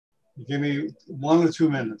Give me 1 or 2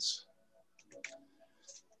 minutes.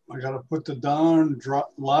 I got to put the darn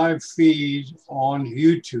live feed on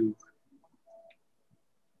YouTube.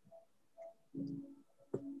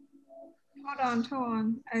 Hold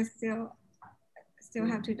on. I still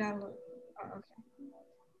have to download. Oh, okay.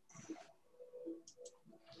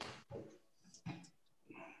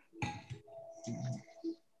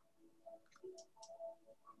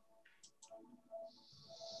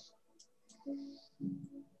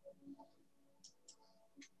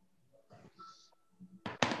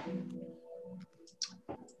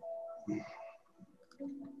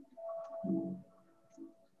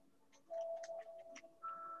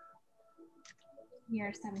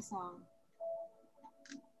 Hear some song.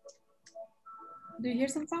 Do you hear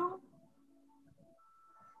some song?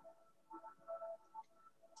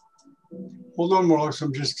 Hold on, Morris.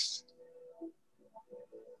 I'm just.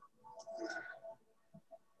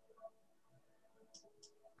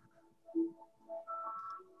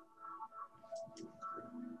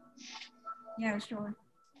 Yeah, sure.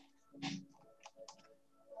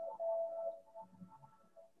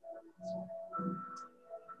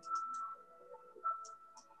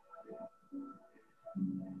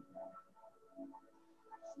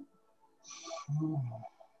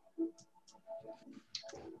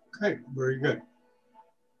 Okay, very good.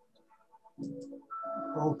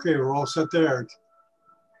 Okay, we're all set there.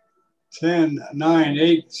 10, 9,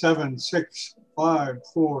 8, 7, 6, 5,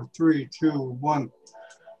 4, 3, 2, 1.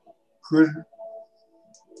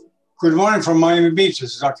 Good morning from Miami Beach.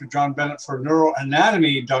 This is Dr. John Bennett for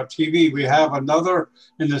Neuroanatomy.tv. We have another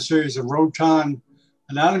in the series of Rhoton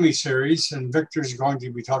Anatomy series, and Victor's going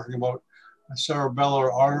to be talking about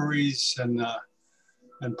cerebellar arteries and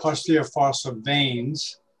posterior fossa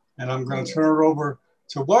veins. And I'm going to turn it over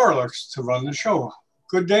to Warlix to run the show.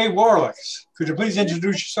 Good day, Warlix. Could you please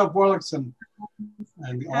introduce yourself, Warlix, and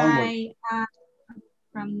onward? Hi,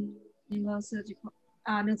 from Neurosurgical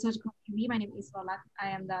TV. My name is Warlix. I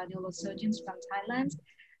am the neurosurgeon from Thailand.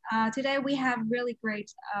 Today we have really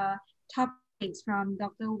great topics from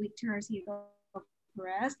Dr. Hugo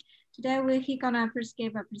Perez. Today he's gonna first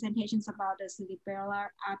give a presentations about the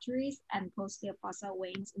cerebellar arteries and posterior fossa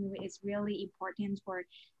veins, and it's really important for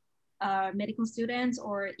medical students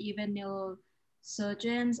or even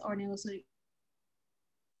neurosurgeons or neurosurgeons.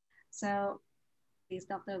 So, please,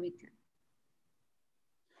 Dr. Victor.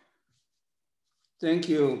 Thank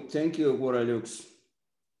you, Warlix.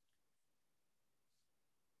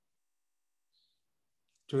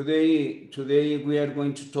 Today we are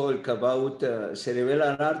going to talk about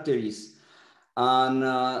cerebellar arteries, and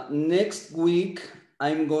next week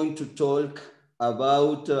I'm going to talk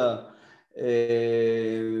about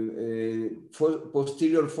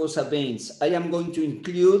posterior fossa veins. I am going to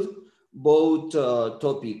include both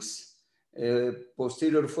topics,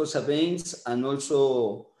 posterior fossa veins and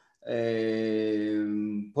also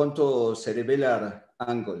pontocerebellar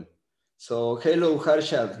angle. So hello,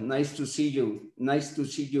 Harshad, nice to see you. Nice to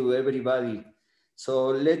see you, everybody. So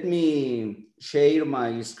let me share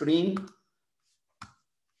my screen.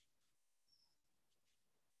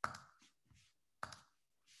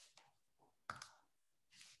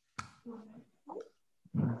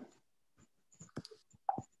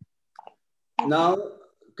 Now,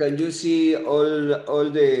 can you see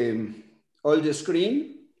all the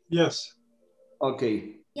screen? Yes.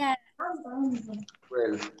 Okay. Yeah.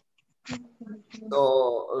 Well,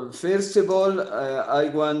 so first of all, I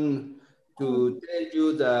want to tell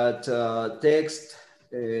you that text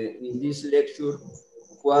in this lecture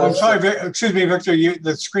was... I'm sorry, excuse me, Victor,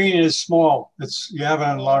 the screen is small. You haven't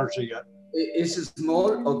enlarged it yet. Is it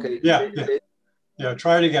small? Okay. Yeah, yeah,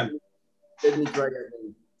 try it again. Let me try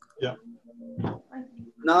again. Yeah.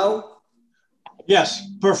 Now? Yes,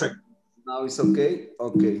 perfect. Now it's okay?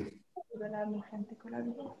 Okay.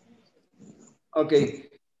 Okay,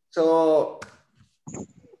 so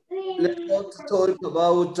let's talk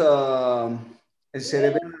about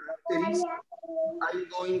cerebellar arteries. I'm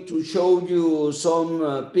going to show you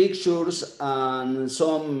some pictures and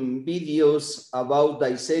some videos about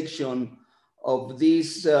dissection of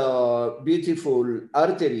these beautiful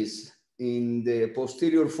arteries in the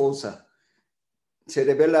posterior fossa,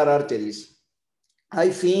 cerebellar arteries. I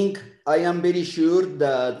think, I am very sure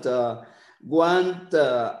that want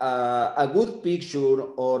a good picture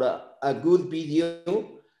or a good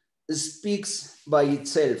video speaks by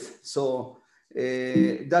itself. So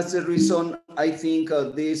that's the reason I think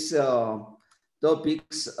these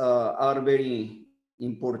topics are very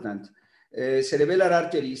important. Cerebellar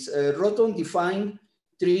arteries. Rhoton defined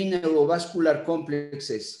 3 neurovascular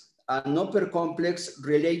complexes: an upper complex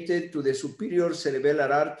related to the superior cerebellar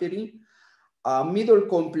artery, a middle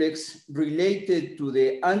complex related to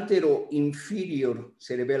the antero-inferior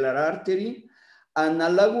cerebellar artery, and a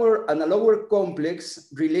lower complex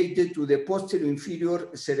related to the posterior-inferior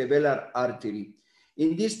cerebellar artery.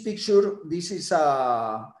 In this picture, this is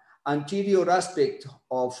an anterior aspect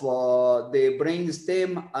of the brain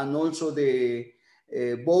stem and also the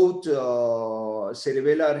both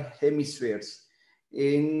cerebellar hemispheres.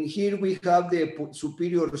 And here we have the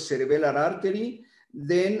superior cerebellar artery.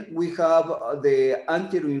 Then we have the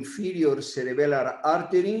anterior-inferior cerebellar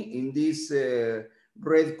artery in this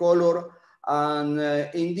red color. And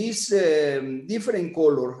in this different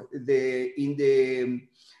color, in the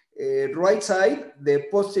right side, the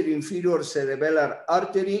posterior inferior cerebellar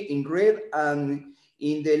artery in red, and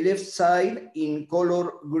in the left side in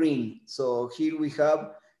color green. So here we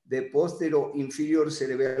have the posterior inferior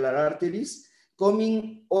cerebellar arteries,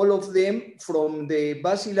 coming all of them from the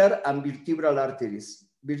basilar and vertebral arteries.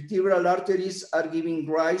 Vertebral arteries are giving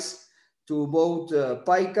rise to both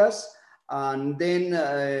picas, and then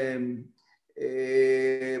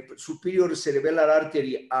superior cerebellar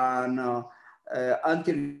artery and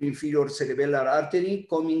anterior inferior cerebellar artery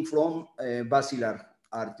coming from basilar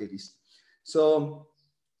arteries. So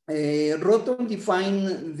Rhoton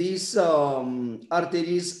defined these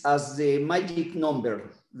arteries as the magic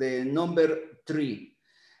number, the number 3.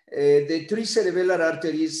 The 3 cerebellar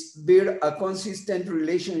arteries bear a consistent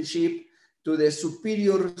relationship to the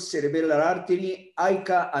superior cerebellar artery,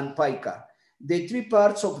 ICA and pica, the 3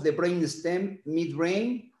 parts of the brain stem,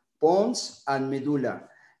 midbrain, pons, and medulla.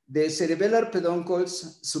 The cerebellar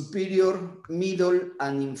peduncles, superior, middle,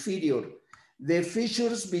 and inferior. The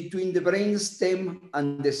fissures between the brain stem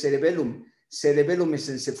and the cerebellum, cerebellum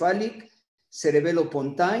mesencephalic,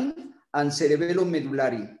 cerebellopontine, and cerebellum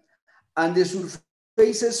medullari. And the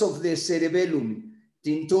surfaces of the cerebellum,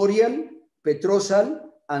 tentorial,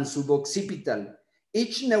 petrosal, and suboccipital.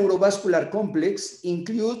 Each neurovascular complex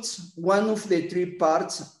includes one of the 3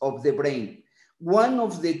 parts of the brain, one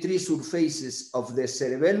of the 3 surfaces of the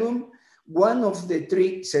cerebellum, one of the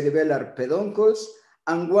 3 cerebellar peduncles,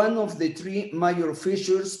 and one of the 3 major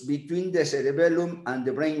fissures between the cerebellum and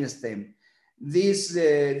the brain stem. This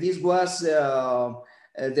was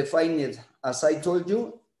defined, as I told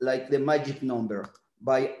you, like the magic number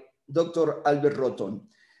by Dr. Albert Rhoton.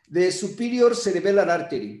 The superior cerebellar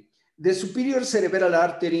artery. The superior cerebellar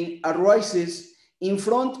artery arises in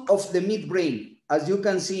front of the midbrain, as you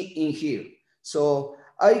can see in here. So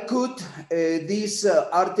I cut this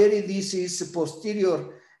artery. This is posterior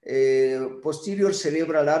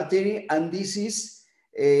cerebral artery, and this is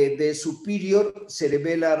the superior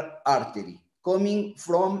cerebellar artery coming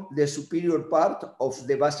from the superior part of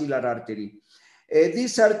the basilar artery.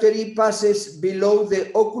 This artery passes below the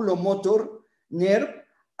oculomotor nerve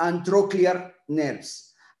and trochlear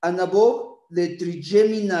nerves, and above the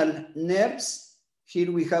trigeminal nerves.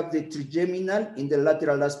 Here we have the trigeminal in the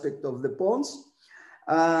lateral aspect of the pons,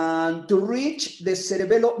 and to reach the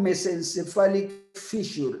cerebellomesencephalic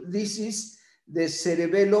fissure. This is the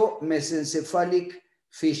cerebellomesencephalic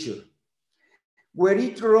fissure, where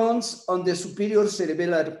it runs on the superior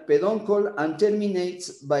cerebellar peduncle and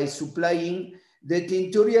terminates by supplying the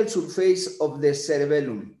tentorial surface of the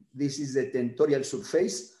cerebellum. This is the tentorial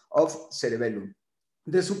surface of cerebellum.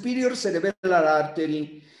 The superior cerebellar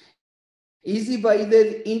artery is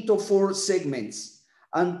divided into 4 segments: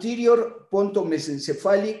 anterior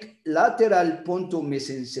pontomesencephalic, lateral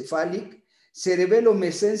pontomesencephalic,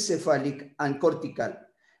 cerebellomesencephalic, and cortical.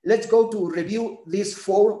 Let's go to review these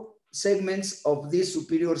 4 segments of this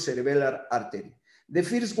superior cerebellar artery. The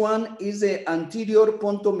first one is the anterior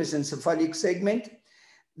pontomesencephalic segment.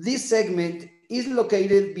 This segment is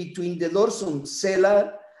located between the dorsum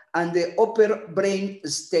cellar and the upper brain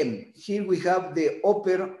stem. Here we have the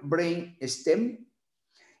upper brain stem.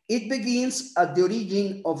 It begins at the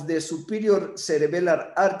origin of the superior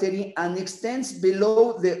cerebellar artery and extends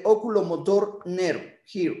below the oculomotor nerve,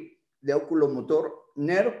 here, the oculomotor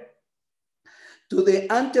nerve, to the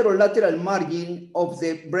anterolateral margin of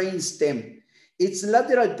the brain stem. Its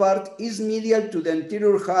lateral part is medial to the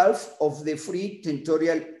anterior half of the free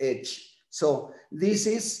tentorial edge. So this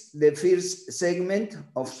is the first segment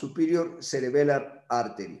of superior cerebellar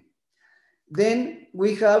artery. Then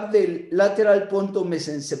we have the lateral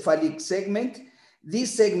pontomesencephalic segment.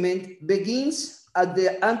 This segment begins at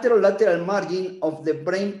the anterolateral margin of the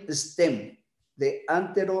brain stem, the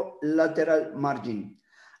anterolateral margin,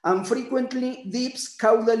 and frequently dips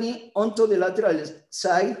caudally onto the lateral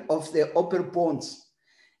side of the upper pons.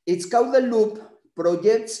 Its caudal loop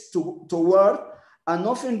projects toward and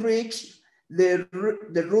often reaches the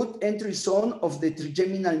root entry zone of the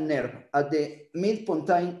trigeminal nerve at the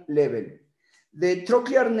mid-pontine level. The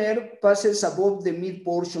trochlear nerve passes above the mid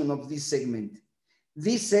portion of this segment.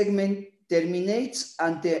 This segment terminates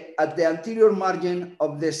at the anterior margin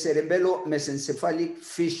of the cerebellomesencephalic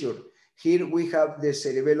fissure. Here we have the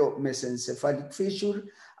cerebellomesencephalic fissure,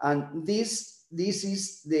 and this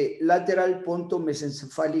is the lateral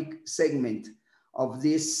pontomesencephalic segment of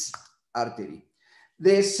this artery.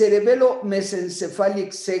 The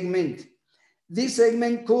cerebellomesencephalic segment, this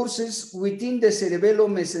segment courses within the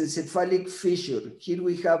cerebellomesencephalic fissure. Here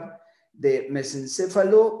we have the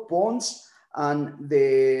mesencephalo pons and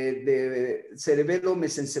the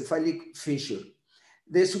cerebellomesencephalic fissure.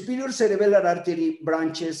 The superior cerebellar artery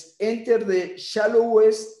branches enter the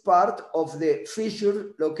shallowest part of the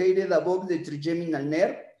fissure located above the trigeminal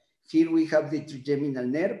nerve. Here we have the trigeminal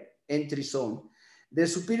nerve entry zone. The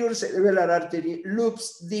superior cerebellar artery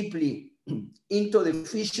loops deeply into the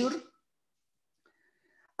fissure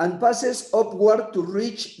and passes upward to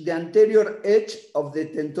reach the anterior edge of the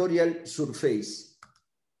tentorial surface.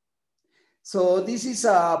 So this is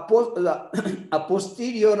a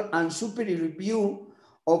posterior and superior view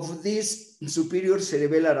of this superior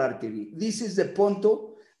cerebellar artery. This is the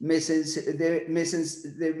ponto, the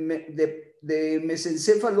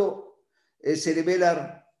mesencephalo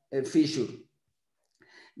cerebellar fissure.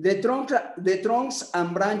 The trunks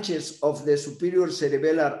and branches of the superior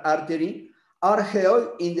cerebellar artery are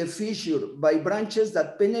held in the fissure by branches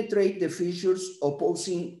that penetrate the fissure's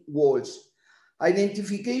opposing walls.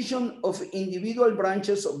 Identification of individual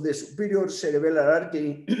branches of the superior cerebellar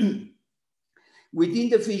artery within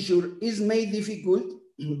the fissure is made difficult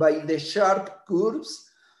by the sharp curves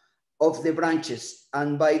of the branches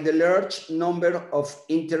and by the large number of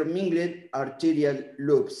intermingled arterial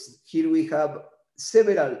loops. Here we have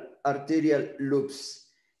several arterial loops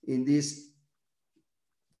in this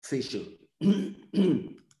fissure.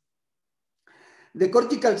 The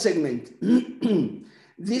cortical segment.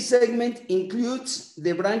 This segment includes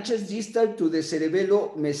the branches distal to the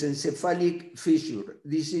cerebellomesencephalic fissure.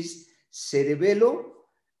 This is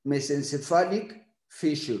cerebellomesencephalic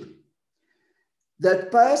fissure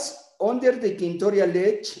that pass under the tentorial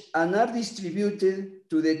edge and are distributed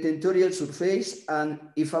to the tentorial surface, and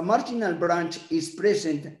if a marginal branch is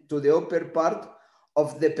present, to the upper part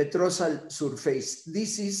of the petrosal surface.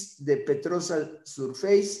 This is the petrosal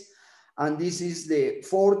surface, and this is the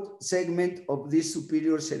fourth segment of this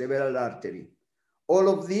superior cerebellar artery. All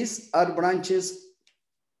of these are branches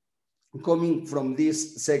coming from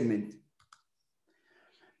this segment.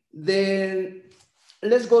 Then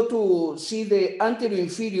let's go to see the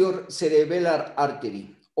anteroinferior cerebellar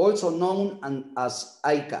artery, also known as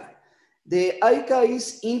ICA. The ICA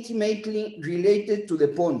is intimately related to the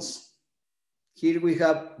pons. Here we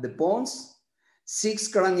have the pons,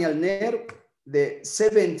 6th cranial nerve, the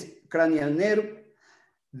 7th cranial nerve,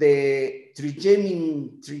 the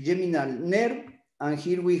trigeminal nerve, and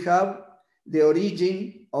here we have the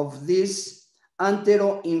origin of this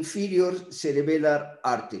anteroinferior cerebellar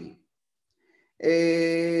artery.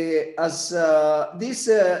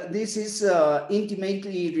 This is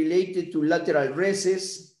intimately related to lateral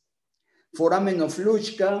recess, foramen of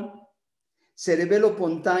Luschka,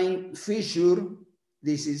 cerebellopontine fissure.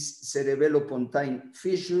 This is cerebellopontine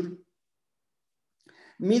fissure,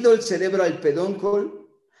 middle cerebral peduncle,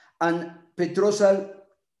 and petrosal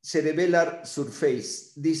cerebellar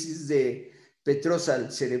surface. This is the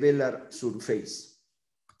petrosal cerebellar surface.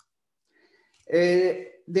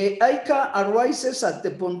 The ICA arises at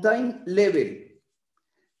the pontine level,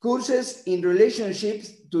 courses in relationship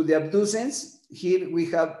to the abducens. Here we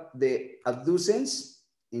have the abducens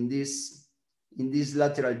in this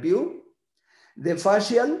lateral view, the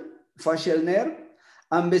facial nerve,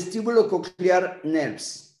 and vestibulocochlear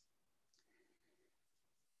nerves,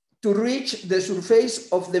 to reach the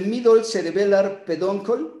surface of the middle cerebellar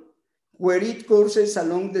peduncle, where it courses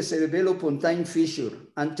along the cerebellopontine fissure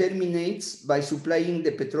and terminates by supplying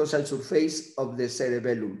the petrosal surface of the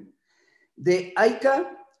cerebellum. The ICA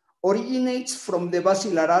originates from the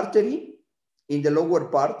basilar artery, in the lower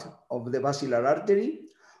part of the basilar artery,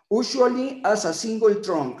 usually as a single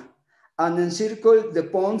trunk, and encircle the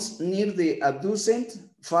pons near the abducent,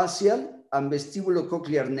 facial, and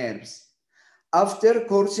vestibulocochlear nerves, after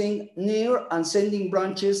coursing near and sending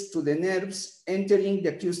branches to the nerves entering the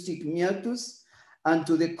acoustic meatus and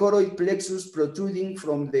to the choroid plexus protruding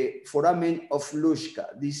from the foramen of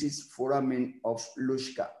Luschka. This is foramen of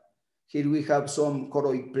Luschka. Here we have some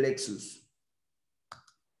choroid plexus.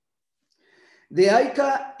 The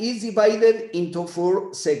ICA is divided into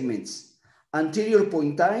 4 segments: anterior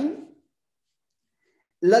pontine,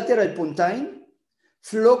 lateral pontine,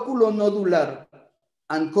 flocculonodular,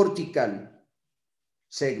 and cortical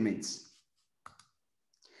segments.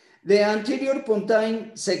 The anterior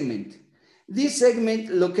pontine segment. This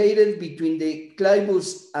segment located between the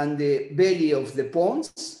clivus and the belly of the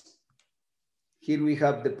pons, here we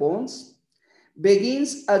have the pons,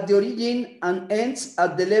 begins at the origin and ends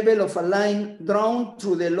at the level of a line drawn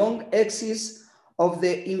through the long axis of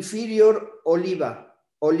the inferior olive.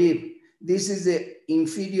 This is the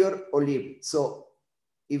inferior olive. So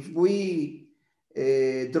if we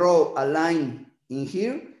draw a line in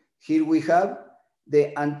here, here we have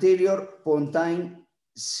the anterior pontine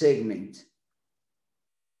segment.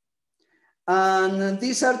 And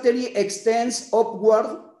this artery extends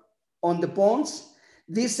upward on the pons.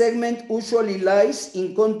 This segment usually lies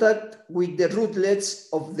in contact with the rootlets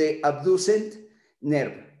of the abducent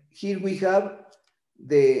nerve. Here we have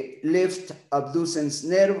the left abducens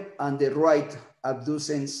nerve and the right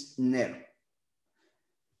abducens nerve.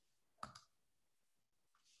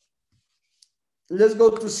 Let's go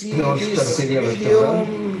to see this video.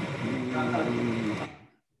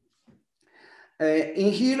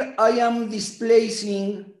 In here, I am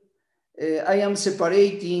displacing, I am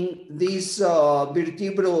separating this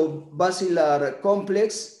vertebro-basilar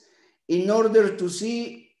complex in order to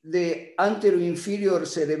see the anteroinferior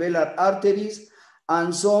cerebellar arteries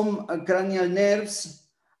and some cranial nerves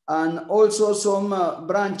and also some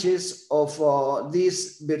branches of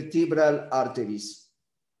these vertebral arteries.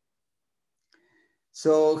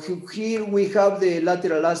 So here we have the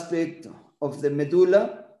lateral aspect of the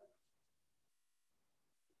medulla.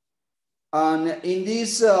 And in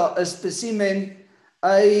this specimen,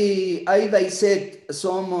 I dissect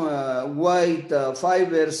some white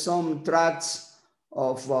fibers, some tracts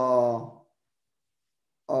of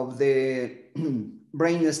the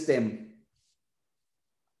brain stem.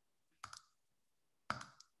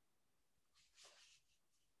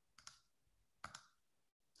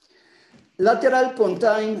 Lateral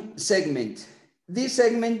pontine segment. This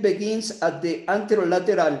segment begins at the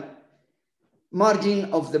anterolateral margin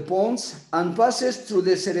of the pons and passes through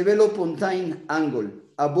the cerebellopontine angle,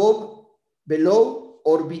 above, below,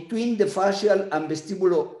 or between the facial and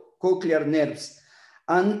vestibulocochlear nerves,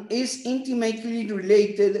 and is intimately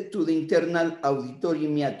related to the internal auditory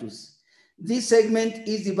meatus. This segment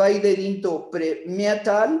is divided into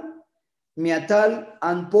premeatal, meatal,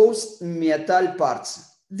 and postmeatal parts.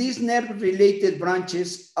 These nerve-related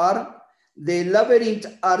branches are the labyrinth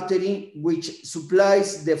artery, which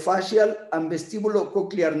supplies the facial and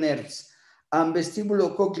vestibulocochlear nerves, and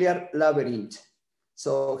vestibulocochlear labyrinth.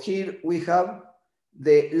 So here we have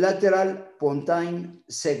the lateral pontine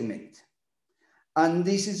segment. And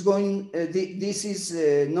this is known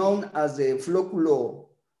as the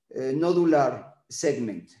flocculonodular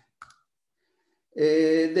segment.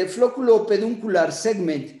 The flocculopeduncular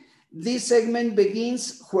segment. This segment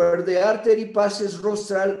begins where the artery passes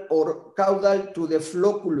rostral or caudal to the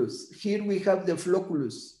flocculus. Here we have the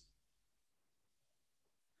flocculus.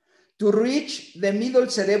 To reach the middle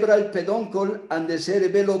cerebral peduncle and the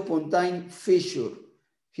cerebellopontine fissure.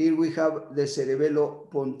 Here we have the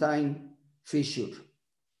cerebellopontine fissure.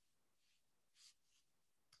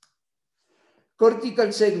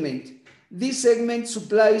 Cortical segment. This segment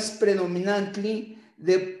supplies predominantly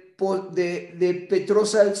the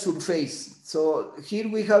petrosal surface. So here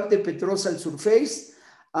we have the petrosal surface,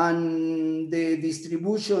 and the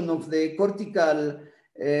distribution of the cortical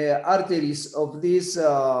arteries of this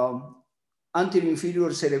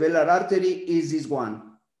anteroinferior cerebellar artery is this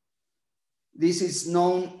one. This is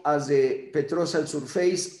known as the petrosal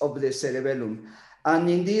surface of the cerebellum. And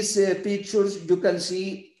in these pictures, you can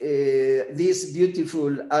see this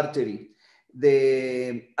beautiful artery,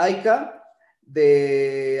 the ICA,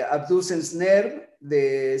 the abducens nerve,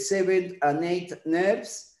 the 7th and 8th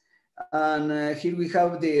nerves, and here we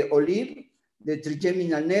have the olive, the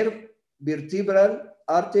trigeminal nerve, vertebral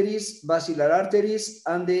arteries, basilar arteries,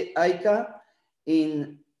 and the ICA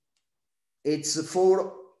in its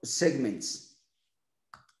 4 segments.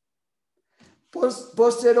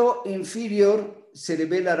 Posterior-inferior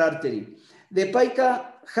cerebellar artery. The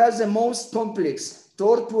pica has the most complex,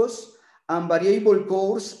 tortuous, and variable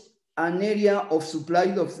course an area of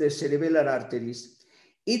supply of the cerebellar arteries.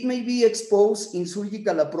 It may be exposed in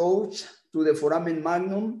surgical approach to the foramen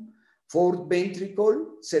magnum, fourth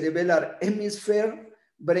ventricle, cerebellar hemisphere,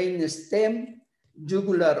 brain stem,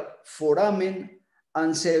 jugular foramen,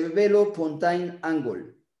 and cerebellopontine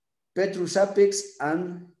angle, petrous apex,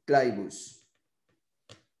 and clivus.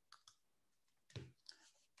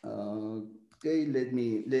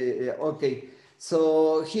 Okay,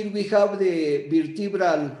 so here we have the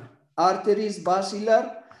vertebral arteries,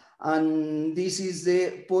 basilar, and this is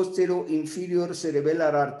the posterior inferior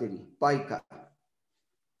cerebellar artery, pica.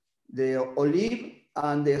 The olive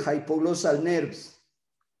and the hypoglossal nerves.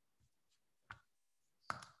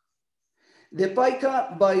 The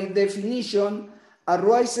pica, by definition,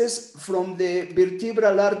 arises from the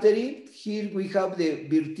vertebral artery. Here we have the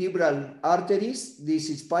vertebral arteries. This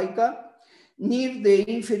is pica, near the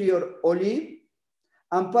inferior olive,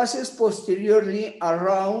 and passes posteriorly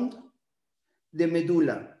around the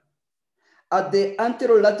medulla. At the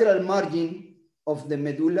anterolateral margin of the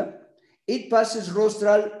medulla, it passes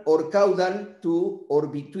rostral or caudal to or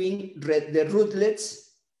between the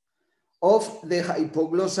rootlets of the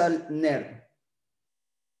hypoglossal nerve.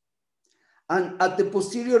 And at the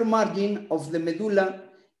posterior margin of the medulla,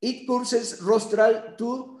 it courses rostral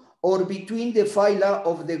to or between the phyla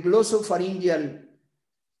of the glossopharyngeal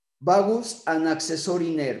vagus and accessory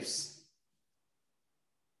nerves.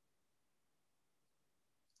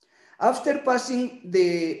 After passing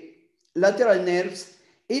the lateral nerves,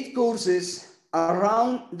 it courses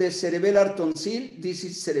around the cerebellar tonsil. This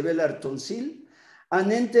is cerebellar tonsil,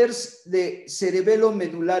 and enters the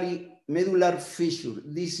cerebellomedullary fissure.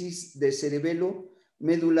 This is the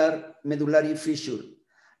cerebellomedullary fissure,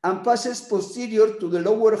 and passes posterior to the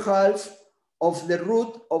lower half of the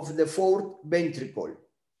root of the fourth ventricle.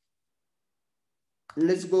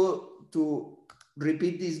 Let's go to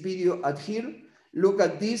repeat this video at here. Look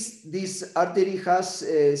at this. This artery has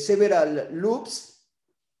several loops.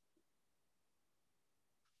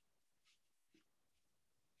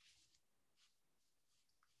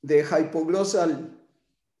 The hypoglossal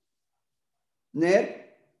nerve,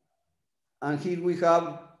 and here we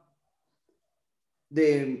have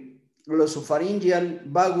the glossopharyngeal,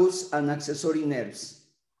 vagus, and accessory nerves.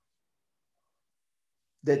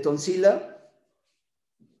 The tonsilla,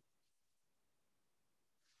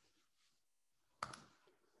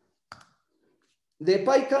 the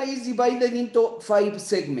pica is divided into 5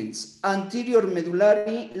 segments: anterior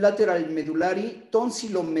medullary, lateral medullary,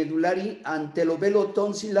 tonsillomedullary, and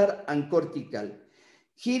telobellotonsillar and cortical.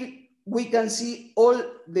 Here we can see all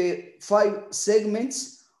the 5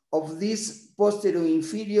 segments of this posterior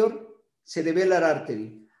inferior cerebellar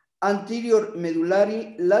artery: anterior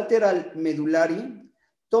medullary, lateral medullary,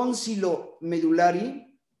 tonsillomedullary,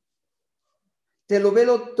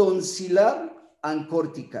 telobellotonsillar, and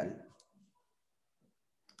cortical.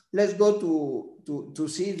 Let's go to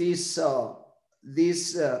see this,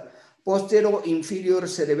 posterior inferior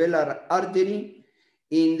cerebellar artery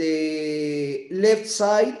in the left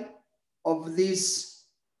side of this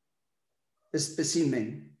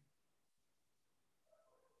specimen.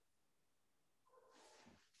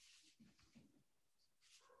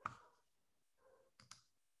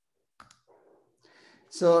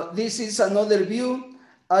 So this is another view.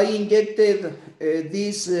 I injected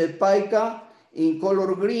this pica in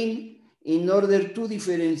color green in order to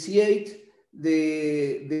differentiate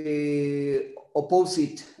the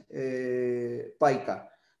opposite pica.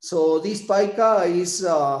 So this pica is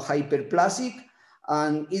hyperplastic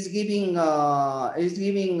and is giving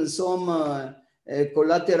some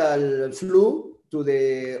collateral flow to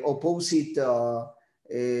the opposite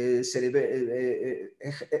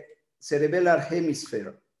cerebellar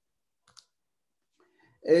hemisphere.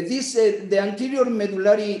 The anterior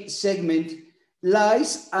medullary segment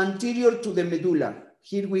lies anterior to the medulla.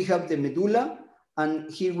 Here we have the medulla, and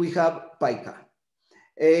here we have pica.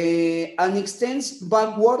 And extends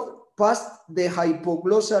backward past the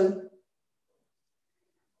hypoglossal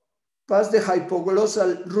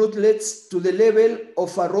rootlets to the level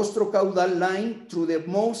of a rostrocaudal line through the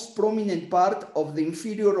most prominent part of the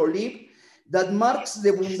inferior olive that marks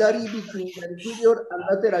the boundary between the anterior and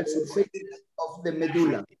lateral surfaces of the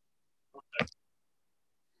medulla.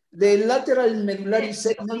 The lateral medullary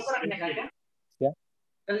segment. Yeah.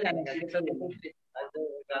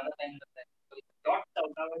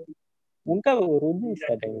 उनका रोज ही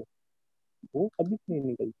start है वो कभी नहीं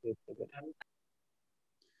निकलते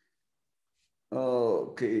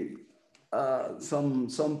Okay,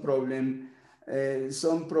 some problem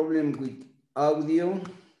with audio.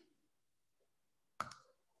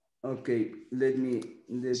 Okay, let me.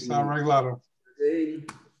 Está arreglado.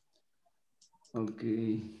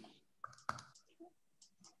 Okay.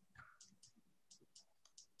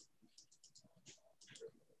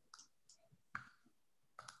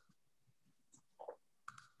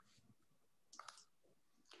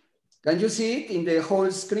 Can you see it in the whole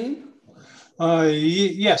screen?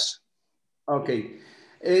 Yes. Okay.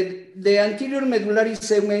 The anterior medullary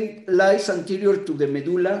segment lies anterior to the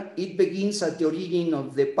medulla. It begins at the origin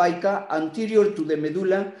of the pica, anterior to the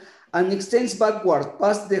medulla, and extends backward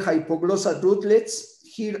past the hypoglossal rootlets.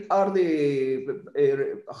 Here are the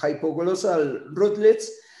hypoglossal rootlets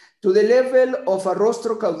to the level of a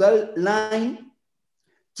rostrocaudal line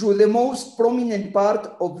through the most prominent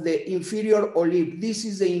part of the inferior olive. This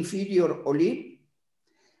is the inferior olive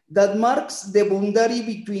that marks the boundary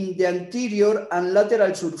between the anterior and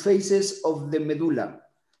lateral surfaces of the medulla.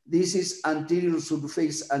 This is anterior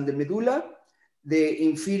surface and the medulla, the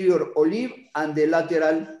inferior olive, and the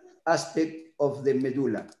lateral aspect of the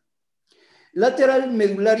medulla. Lateral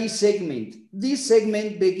medullary segment. This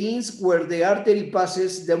segment begins where the artery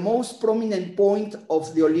passes the most prominent point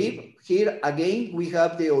of the olive. Here again, we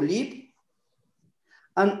have the olive,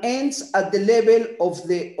 and ends at the level of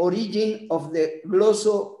the origin of the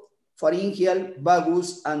glossopharyngeal,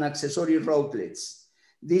 vagus, and accessory rotlets.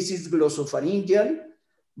 This is glossopharyngeal,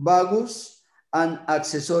 vagus, and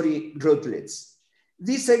accessory rotlets.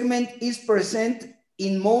 This segment is present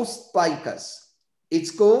in most picas. Its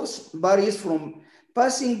course varies from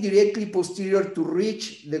passing directly posterior to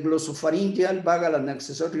reach the glossopharyngeal, vagal, and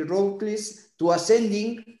accessory rotlets to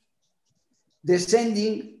ascending,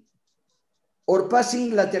 descending, or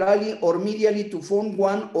passing laterally or medially to form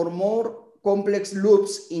one or more complex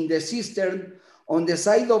loops in the cistern on the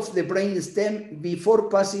side of the brain stem before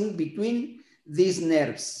passing between these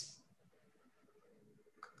nerves.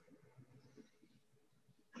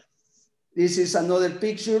 This is another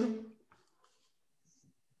picture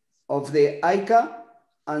of the ICA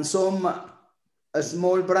and some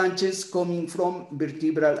small branches coming from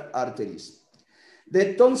vertebral arteries.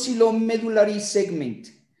 The tonsillomedullary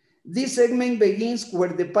segment. This segment begins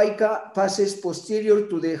where the pica passes posterior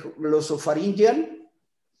to the glossopharyngeal,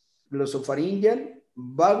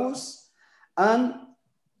 vagus, and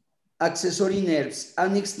accessory nerves,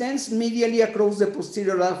 and extends medially across the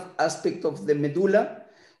posterior aspect of the medulla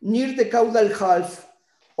near the caudal half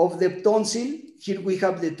of the tonsil. Here we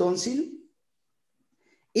have the tonsil.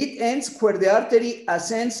 It ends where the artery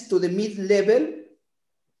ascends to the mid-level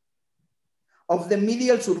of the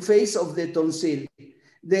medial surface of the tonsil.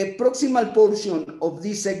 The proximal portion of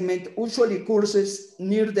this segment usually courses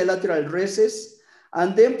near the lateral recess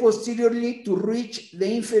and then posteriorly to reach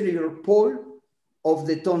the inferior pole of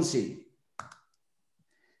the tonsil.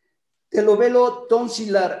 The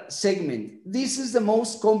lobelotonsillar segment. This is the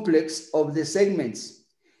most complex of the segments.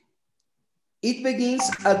 It begins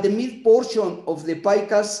at the mid portion of the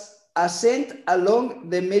picas, ascent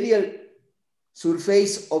along the medial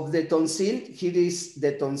surface of the tonsil. Here is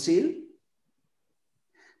the tonsil.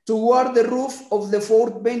 Toward the roof of the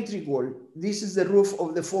fourth ventricle. This is the roof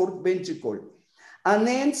of the fourth ventricle. And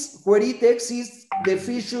ends where it exits the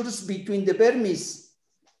fissures between the vermis,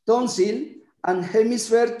 tonsil, and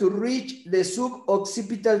hemisphere to reach the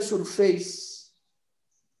suboccipital surface.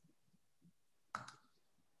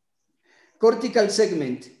 Cortical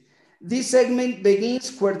segment. This segment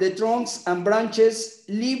begins where the trunks and branches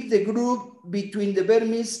leave the groove between the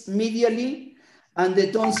vermis medially and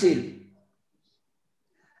the tonsil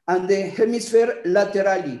and the hemisphere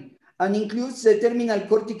laterally, and includes the terminal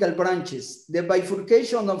cortical branches. The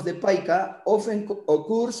bifurcation of the pica often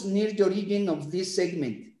occurs near the origin of this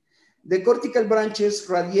segment. The cortical branches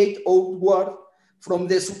radiate outward from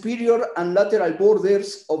the superior and lateral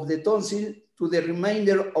borders of the tonsil to the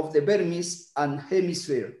remainder of the vermis and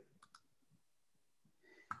hemisphere.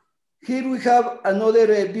 Here we have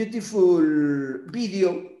another beautiful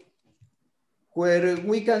video where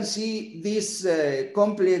we can see this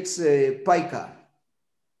complex pica.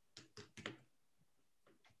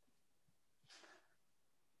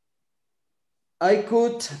 I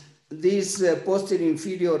cut this posterior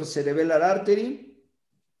inferior cerebellar artery.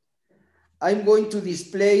 I'm going to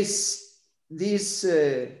displace these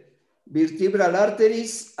vertebral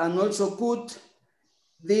arteries and also cut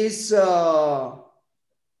these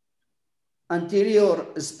anterior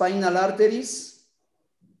spinal arteries,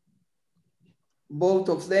 both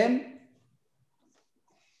of them.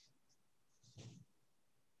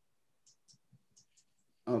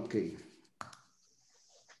 Okay.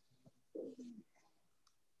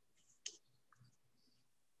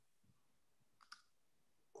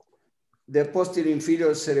 The posterior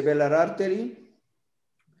inferior cerebellar artery,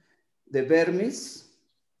 the vermis,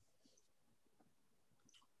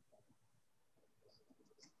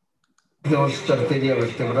 the arteria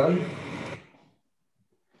vertebral.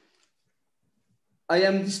 I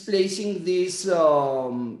am displacing this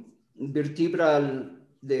vertebral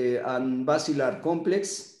and basilar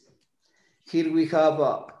complex. Here we have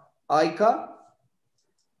ICA,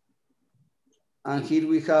 and here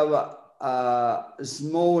we have a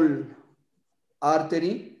small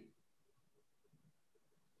artery.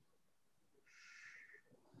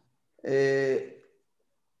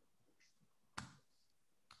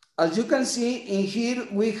 As you can see in here,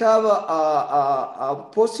 we have a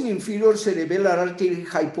posterior inferior cerebellar artery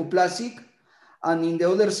hypoplastic And in the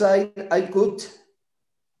other side, I cut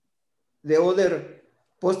the other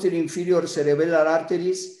posterior inferior cerebellar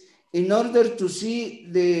arteries in order to see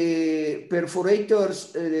the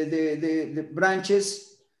perforators, the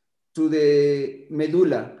branches to the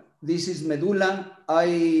medulla. This is medulla.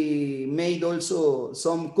 I made also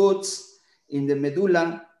some cuts in the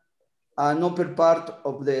medulla and upper part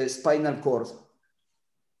of the spinal cord.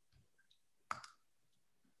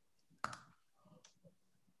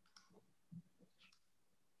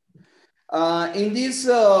 In these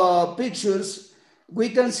pictures, we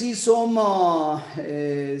can see some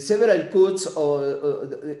several cuts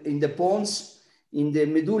in the bones, in the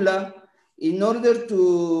medulla, in order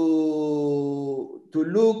to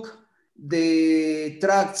look the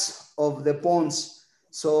tracts of the bones.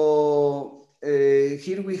 So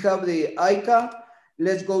here we have the ICA.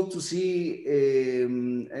 Let's go to see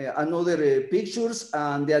another pictures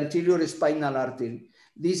and the anterior spinal artery.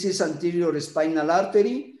 This is anterior spinal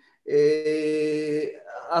artery.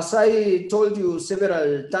 As I told you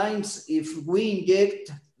several times, if we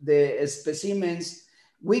inject the specimens,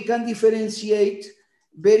 we can differentiate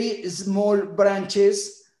very small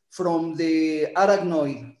branches from the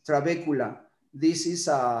arachnoid trabecula. This is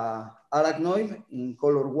a arachnoid in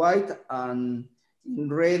color white, and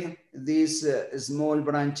in red, these small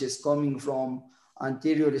branches coming from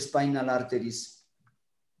anterior spinal arteries.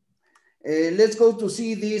 Let's go to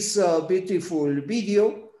see this beautiful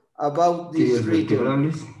video about this region.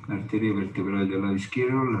 Arteria vertebral del lado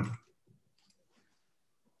izquierdo.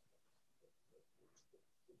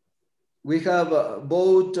 We have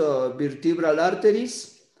both vertebral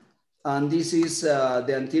arteries, and this is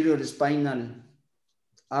the anterior spinal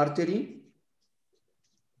artery,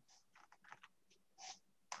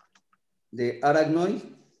 the arachnoid,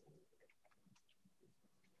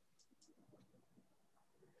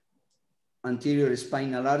 anterior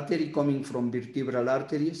spinal artery coming from vertebral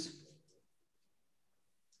arteries.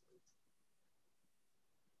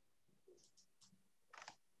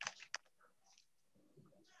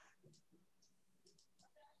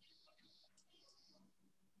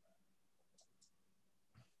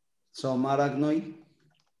 Some arachnoid.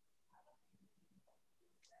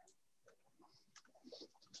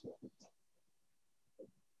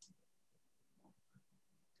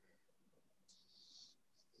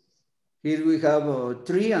 Here we have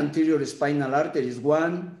 3 anterior spinal arteries,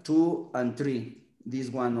 1, 2, and 3. This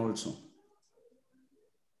one also.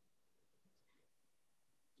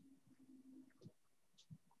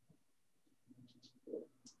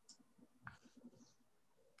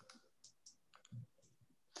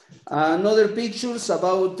 Another pictures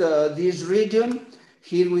about this region.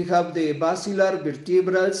 Here we have the basilar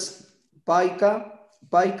vertebrals, ICA.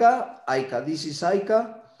 This is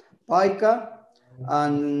ICA,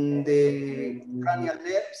 and the cranial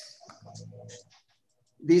nerves.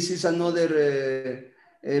 This is another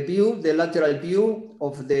view, the lateral view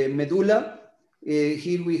of the medulla.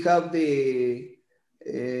 Here we have the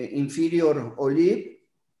inferior olive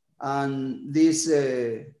and these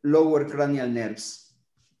lower cranial nerves.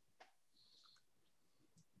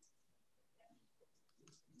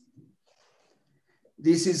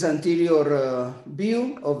 This is anterior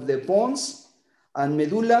view of the bones and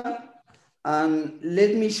medulla. And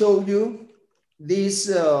let me show you this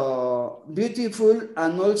beautiful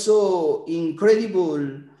and also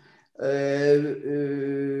incredible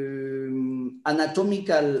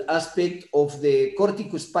anatomical aspect of the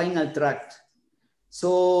corticospinal tract.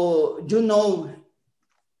 So, you know,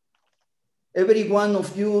 every one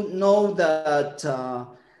of you know that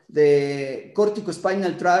the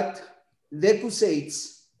corticospinal tract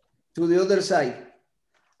decussates to the other side,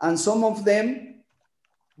 and some of them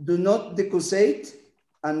do not decussate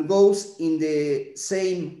and goes in the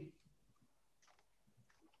same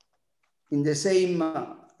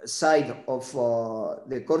side of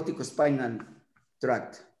the corticospinal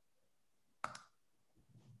tract.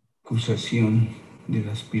 Acusación de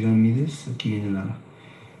las pirámides aquí en la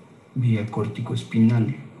vía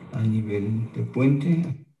corticoespinal a nivel de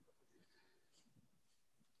puente.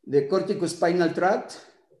 The corticospinal tract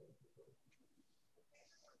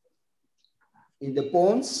in the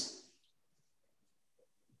bones,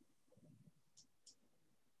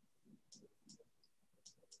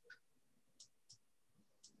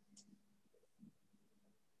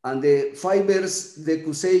 and the fibers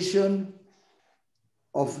decussation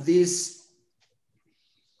of this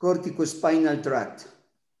corticospinal tract.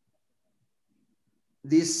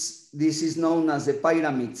 This is known as the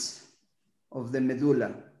pyramids of the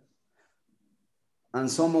medulla, and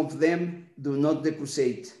some of them do not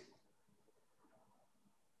decussate.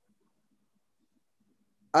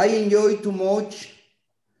 I enjoy too much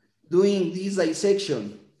doing this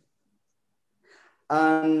dissection.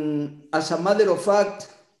 And as a matter of fact,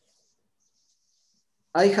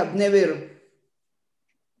 I have never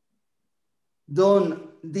done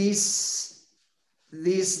this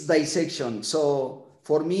dissection. So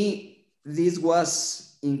for me, this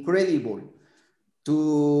was incredible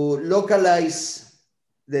to localize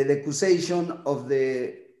the decussation of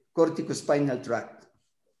the corticospinal tract.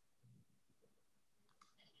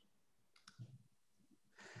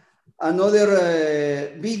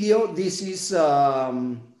 Another video, this is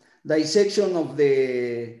dissection of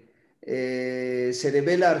the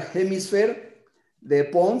cerebellar hemisphere, the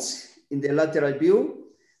pons in the lateral view,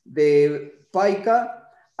 the pica,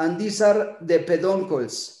 and these are the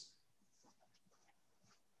peduncles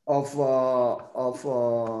of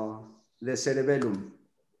the cerebellum.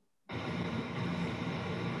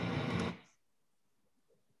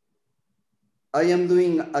 I am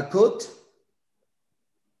doing a cut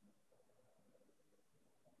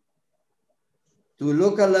to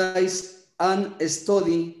localize and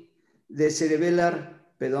study the cerebellar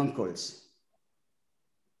peduncles.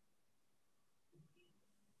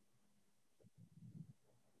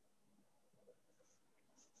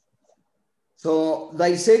 So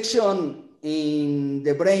dissection in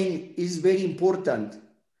the brain is very important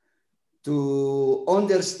to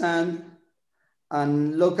understand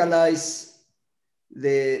and localize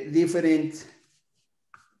the different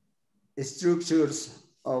structures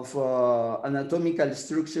of anatomical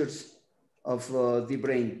structures of the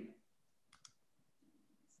brain.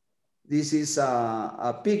 This is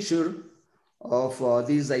a picture of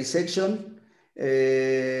this dissection.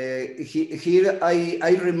 Here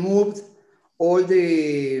I removed all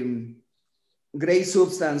the gray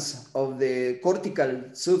substance of the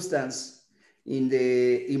cortical substance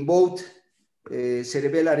in both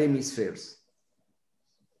cerebellar hemispheres.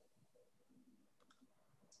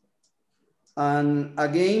 And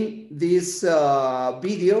again, this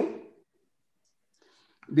video,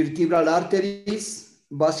 vertebral arteries,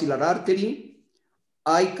 basilar artery,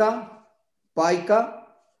 ICA, pica,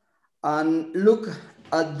 and look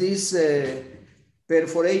at these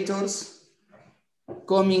perforators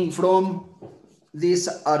coming from these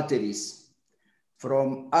arteries,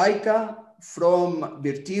 from ICA, from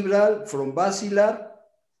vertebral, from basilar,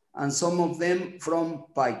 and some of them from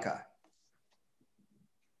pica.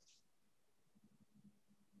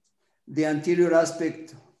 The anterior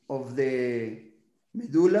aspect of the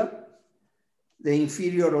medulla, the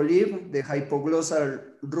inferior olive, the hypoglossal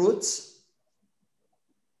roots.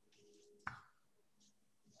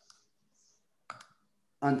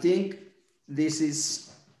 I think this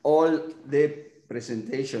is all the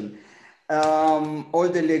presentation, all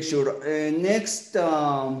the lecture.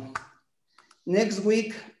 Next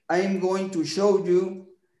week, I'm going to show you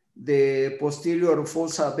the posterior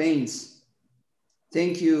fossa veins.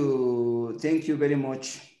 Thank you very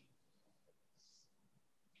much.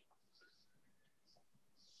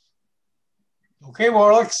 Okay,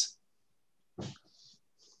 Warlocks.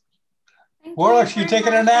 Warlocks, you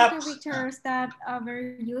taking a nap? Pictures that are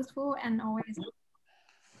very useful and always.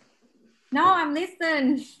 No, I'm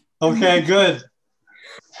listening. Okay, good.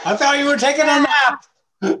 I thought you were taking a nap.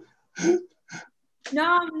 No,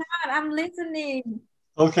 I'm not. I'm listening.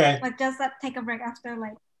 Okay. But just take a break after,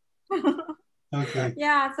 like. Okay.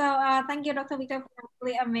 Yeah. So thank you, Dr. Victor, for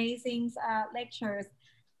really amazing lectures.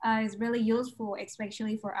 It's really useful,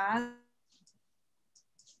 especially for us.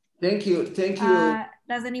 Thank you. Thank you.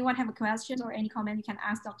 Does anyone have a question or any comment you can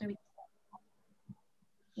ask Dr. Victor?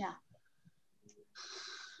 Yeah.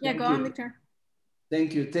 Yeah, go on, Victor.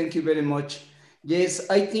 Thank you. Thank you very much. Yes,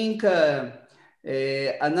 I think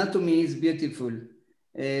anatomy is beautiful.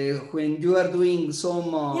 When you are doing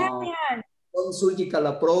some surgical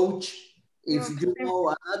approach, if you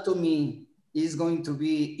know anatomy is going to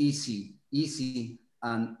be easy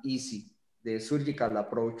and easy, the surgical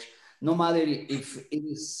approach, no matter if it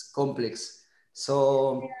is complex.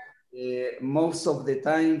 So most of the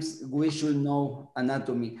times we should know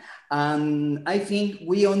anatomy. And I think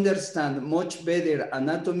we understand much better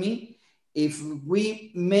anatomy if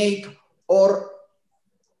we make or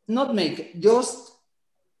not make, just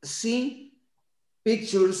see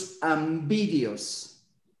pictures and videos.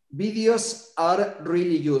 Videos are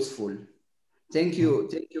really useful. Thank you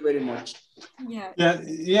very much. Yeah.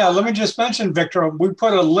 Let me just mention, Victor, we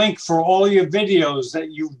put a link for all your videos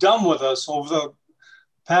that you've done with us over the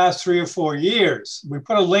past 3 or 4 years. We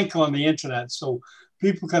put a link on the internet so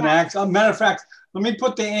people can access. Matter of fact, let me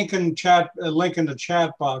put the link in the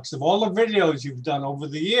chat box of all the videos you've done over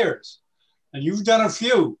the years. And you've done a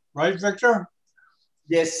few, right, Victor?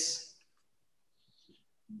 Yes.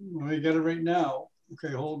 Let me get it right now.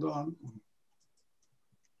 Okay, hold on.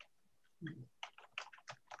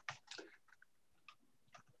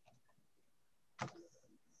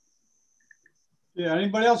 Yeah,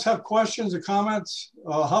 anybody else have questions or comments?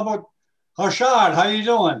 How about Harshad? How you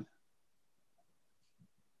doing?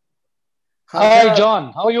 Hi,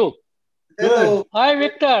 John. How are you? Hello. Hi,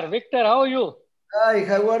 Victor. Victor, how are you? Hi,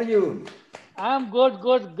 how are you? I'm good,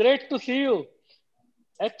 good. Great to see you.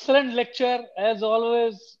 Excellent lecture. As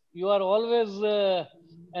always, you are always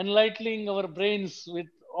enlightening our brains with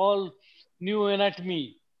all new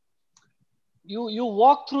anatomy. You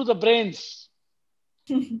walk through the brains.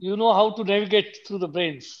 You know how to navigate through the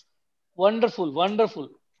brains. Wonderful, wonderful.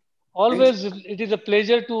 Always, it is a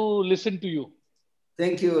pleasure to listen to you.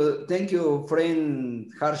 Thank you,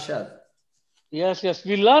 friend Harshad. Yes, yes.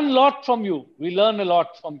 We learn a lot from you. We learn a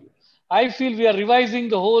lot from you. I feel we are revising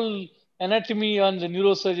the whole anatomy and the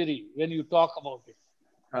neurosurgery when you talk about it.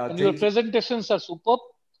 And your presentations are superb.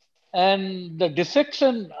 And the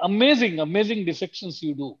dissection, amazing, amazing dissections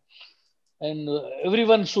you do. And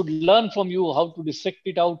everyone should learn from you how to dissect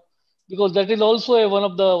it out, because that is also one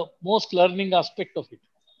of the most learning aspect of it.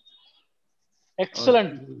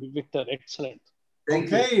 Excellent, Victor, excellent.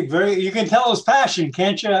 Okay, you can tell his passion,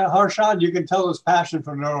 can't you, Harshad? You can tell his passion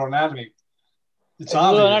for neuroanatomy. It's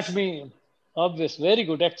obvious. Neuroanatomy, obvious. Very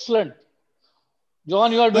good, excellent.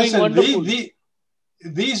 John, you are doing Listen, wonderful.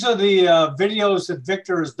 These are the videos that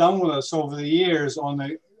Victor has done with us over the years on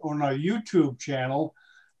our YouTube channel.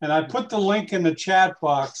 And I put the link in the chat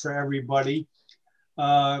box for everybody.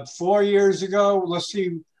 4 years ago, let's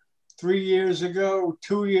see, 3 years ago,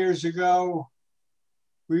 2 years ago,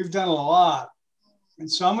 we've done a lot.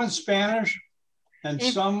 And some in Spanish, and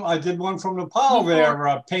some, I did one from Nepal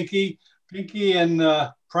there, Pinky and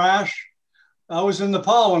Prash. I was in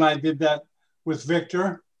Nepal when I did that with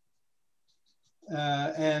Victor.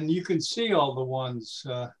 And you can see all the ones.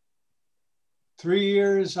 3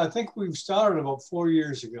 years, I think we've started about 4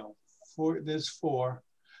 years ago. There's 4.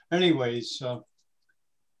 Anyways,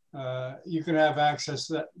 you can have access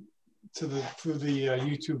to that through the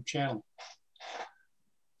YouTube channel.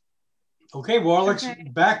 Okay, well, Alex,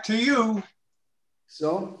 back to you.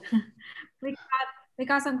 So we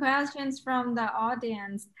got some questions from the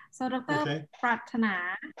audience. So Dr.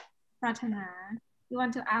 Pratana, you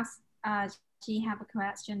want to ask, she have a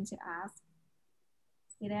question to ask.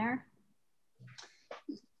 You there?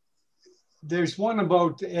 There's one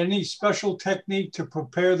about any special technique to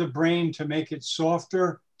prepare the brain to make it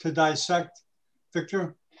softer to dissect,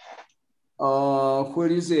 Victor? Where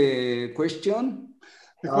is the question?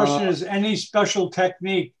 The question is any special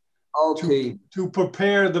technique to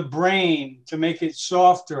prepare the brain to make it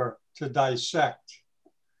softer to dissect?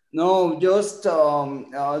 No, just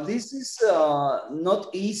this is not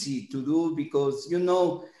easy to do because, you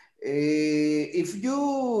know, if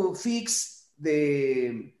you fix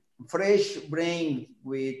the fresh brain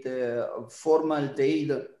with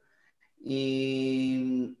formaldehyde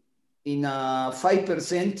in a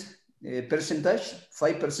 5% percentage,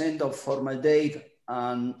 5% of formaldehyde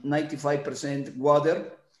and 95%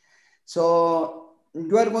 water. So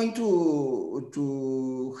you are going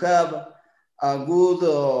to have a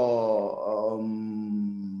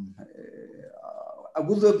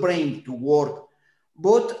good brain to work.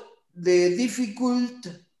 But the difficult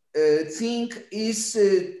thing is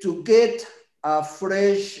to get a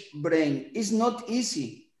fresh brain. It's not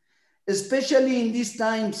easy, especially in these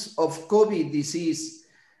times of COVID disease.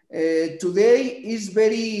 Today is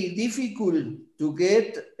very difficult to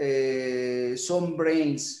get some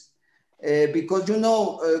brains because, you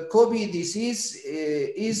know, COVID disease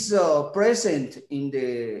is present in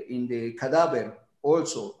the cadaver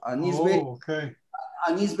also, and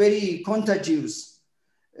it's very contagious.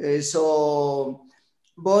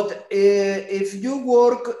 But if you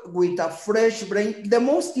work with a fresh brain, the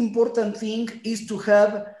most important thing is to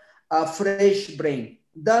have a fresh brain.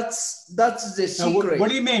 That's the secret. What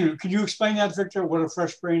do you mean? Can you explain that, Victor, what a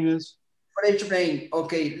fresh brain is? Fresh brain,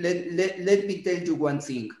 okay, let me tell you one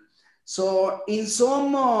thing. So in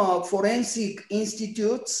some forensic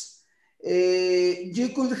institutes, you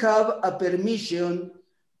could have a permission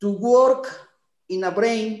to work in a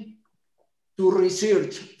brain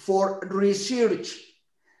for research.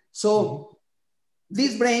 So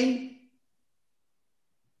this brain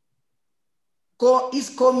is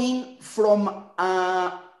coming from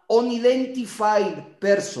an unidentified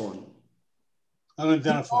person.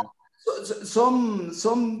 Unidentified.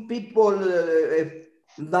 Some people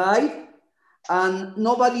died and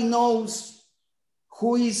nobody knows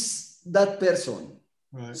who is that person.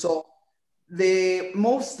 Right. So the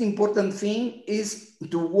most important thing is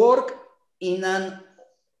to work in an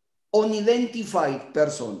unidentified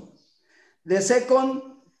person. The second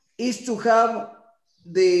is to have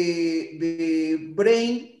the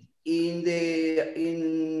brain in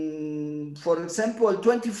for example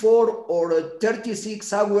 24 or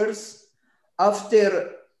 36 hours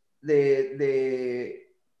after the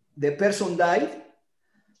person died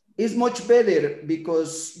is much better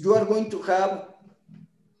because you are going to have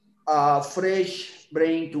a fresh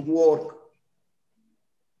brain to work.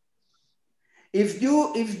 If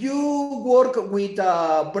you work with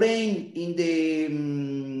a brain in the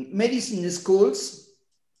medicine schools,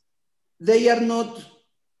 they are not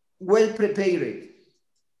well prepared.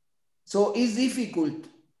 So it's difficult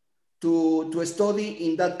to study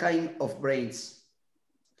in that kind of brains.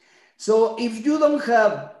 So if you don't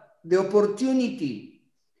have the opportunity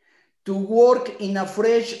to work in a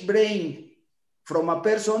fresh brain from a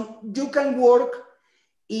person, you can work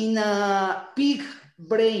in a pig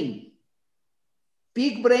brain.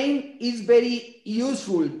 Pig brain is very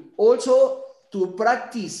useful also to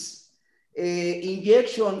practice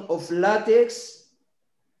injection of latex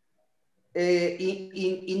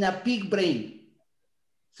in a pig brain.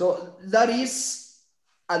 So that is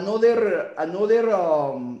another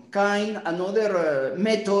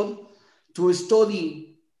method to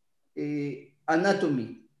study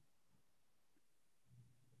anatomy.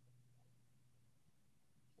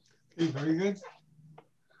 Okay, very good.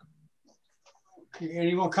 Okay,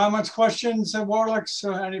 any more comments, questions, Warlocks,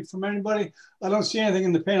 any from anybody? I don't see anything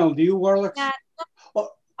in the panel. Do you, Warlocks? Yeah.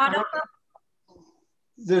 Oh,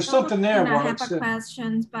 there's something there, I have Warlocks. a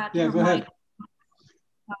question, but yeah, go ahead.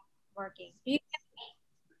 Not working.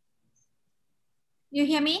 You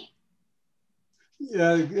hear me?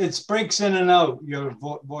 Yeah, it breaks in and out, your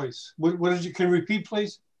voice. What did you, can you repeat,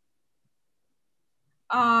 please?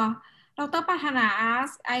 Dr. Patana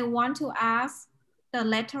asked, I want to ask the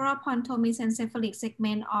lateral pontomesencephalic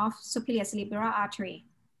segment of superior cerebral artery.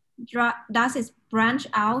 Does it branch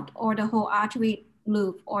out or the whole artery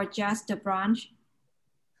loop or just the branch?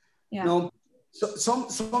 Yeah. No, so,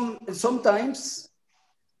 sometimes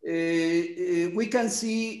we can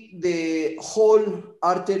see the whole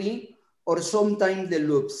artery or sometimes the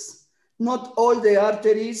loops. Not all the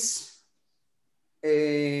arteries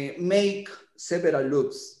make several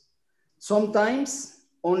loops. Sometimes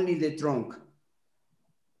only the trunk,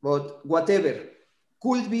 but whatever,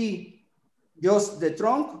 could be just the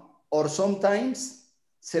trunk or sometimes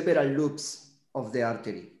several loops of the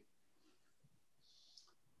artery.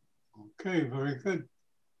 Okay, very good.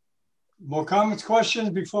 More comments,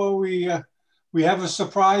 questions before we have a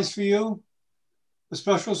surprise for you? A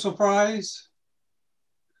special surprise?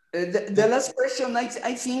 The last question,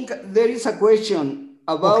 I think there is a question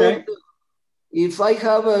about okay. If I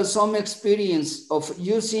have some experience of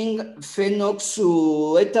using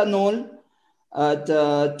phenoxyethanol at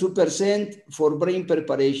 2% for brain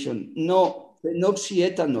preparation. No,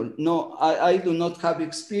 phenoxyethanol. No, I do not have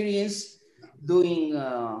experience doing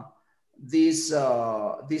this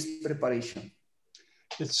preparation.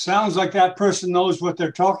 It sounds like that person knows what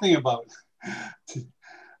they're talking about.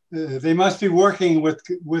 They must be working with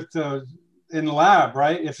in the lab,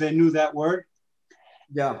 right? If they knew that word.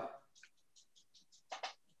 Yeah.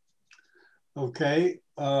 Okay.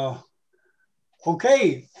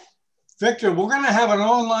 Okay, Victor, we're going to have an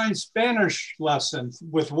online Spanish lesson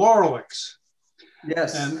with Warlocks.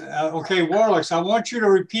 Yes. And okay, Warlocks, I want you to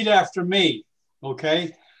repeat after me.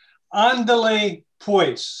 Okay. Ándale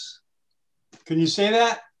pues. Can you say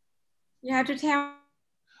that? You have to tell.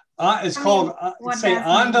 It's called, say,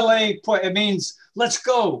 ándale pues. It means, let's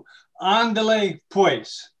go. Ándale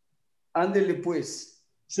pues. Ándale pues.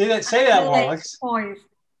 Say that, Warlocks. Pues.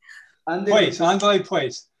 Pues, ándale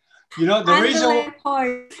pues. You know, the reason,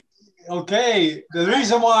 okay, the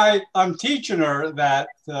reason why I'm teaching her that,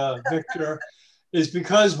 Victor, is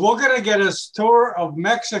because we're going to get a tour of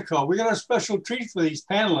Mexico. We got a special treat for these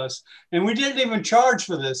panelists, and we didn't even charge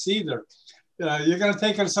for this either. You're going to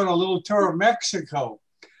take us on a little tour of Mexico,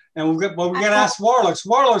 and we got to ask Warlocks.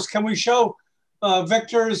 Warlocks, can we show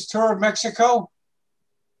Victor's tour of Mexico?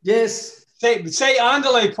 Yes. Say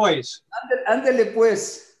ándale pues. Ándale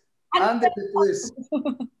pues. Ándale pues.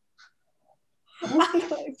 Okay,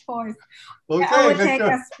 I will Victor. take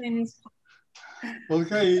a Spanish.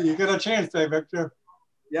 Okay, you got a chance there, Victor.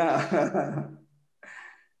 Yeah.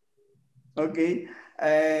 Okay.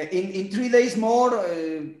 In 3 days more,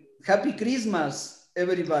 happy Christmas,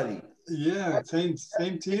 everybody. Yeah, same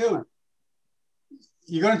to you.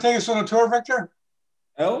 You going to take us on a tour, Victor?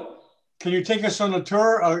 Oh? Can you take us on a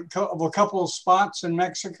tour of a couple of spots in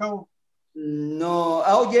Mexico? No.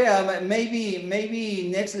 Oh, yeah. Maybe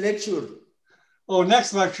next lecture. Oh,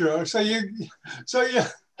 next lecture. So you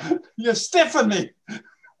You stiffened me.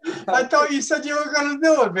 I thought you said you were going to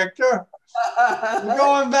do it, Victor. You're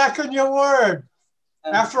going back on your word.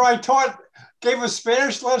 After I gave a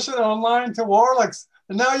Spanish lesson online to Warlicks,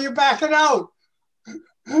 and now you're backing out.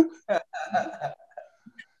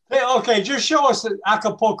 Hey, okay, just show us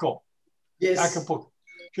Acapulco. Yes. Acapulco.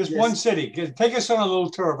 Just Yes. one city. Take us on a little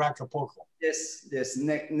tour of Acapulco. Yes, yes.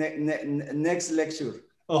 Next lecture.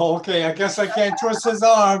 Oh, okay. I guess I can't twist his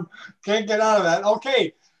arm. Can't get out of that.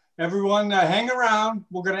 Okay, everyone, hang around.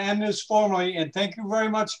 We're going to end this formally, and thank you very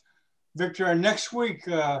much, Victor. And next week,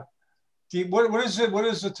 what is it? What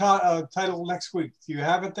is the title next week? Do you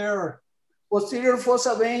have it there? Or? Posterior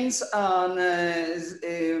fossa veins and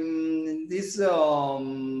this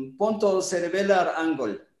pontocerebellar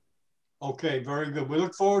angle. Okay, very good. We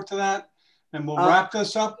look forward to that, and we'll wrap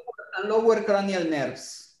this up. And lower cranial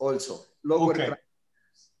nerves also. Lower okay.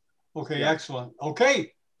 Okay, yeah. Excellent.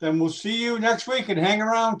 Okay, then we'll see you next week and hang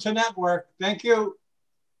around to network. Thank you.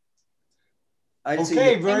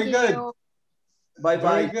 Okay, very good.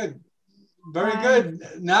 Bye-bye. Very good. Very good.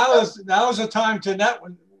 Now is the time to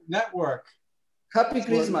network. Happy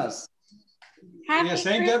Christmas. Yeah,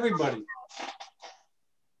 same to everybody.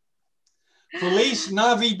 Feliz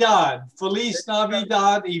Navidad. Feliz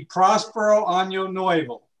Navidad y próspero año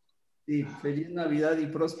nuevo. Sí, feliz Navidad y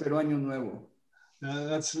próspero año nuevo.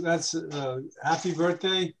 That's happy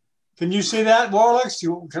birthday. Can you say that, Warlicks?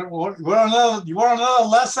 You want another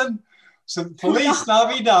lesson? So Feliz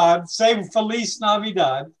Navidad. Say Feliz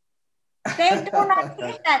Navidad. They do not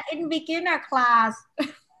say that in beginner class.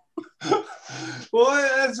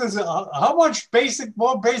 Well, how much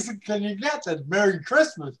more basic can you get than Merry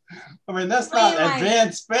Christmas? I mean, that's not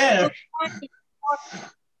advanced Spanish.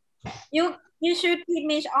 You should teach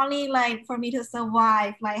me only like for me to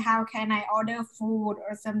survive. Like how can I order food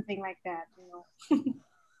or something like that? You know,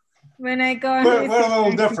 when I go. We're a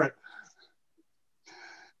little different.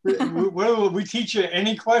 We teach you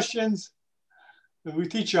any questions. We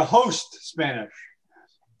teach you host Spanish.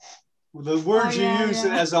 The words you use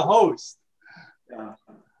as a host. Yeah.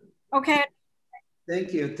 Okay.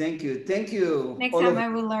 Thank you. Next time I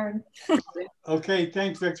will learn. Okay,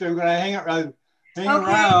 thanks, Victor. I'm going to hang around.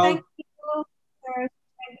 Thank you.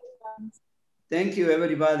 Thank you,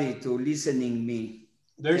 everybody, to listening me.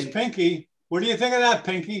 There's Pinky. What do you think of that,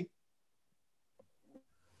 Pinky?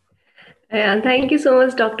 And thank you so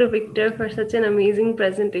much, Dr. Victor, for such an amazing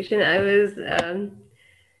presentation. I was,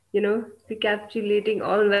 recapitulating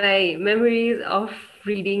all my memories of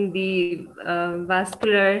reading the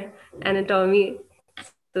vascular anatomy.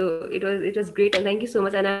 So it was great, and thank you so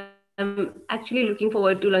much. And I'm actually looking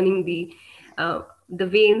forward to learning the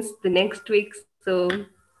veins the next week. So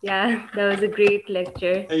yeah, that was a great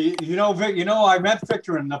lecture. Hey, Vic, I met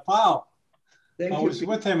Victor in Nepal. I was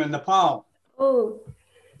with him in Nepal. Oh.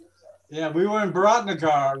 Yeah, we were in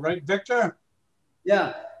Bharatnagar, right, Victor?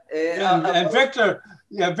 Yeah. And Victor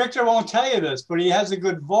won't tell you this, but he has a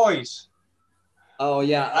good voice. Oh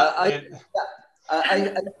yeah, I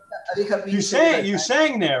have been. You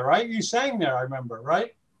sang there, right? You sang there, I remember,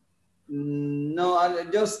 right? No,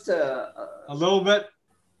 just a little bit.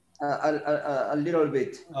 A little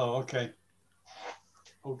bit. Oh, okay.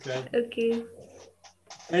 Okay. Okay.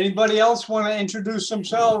 Anybody else want to introduce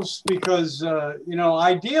themselves? Because,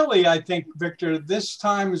 ideally, I think, Victor, this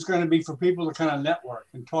time is going to be for people to kind of network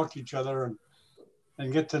and talk to each other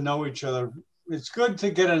and get to know each other. It's good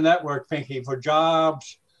to get a network, Pinky, for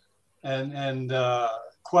jobs and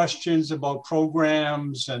questions about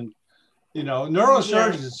programs. And,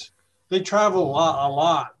 neurosurgeons, they travel a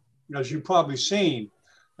lot, as you've probably seen.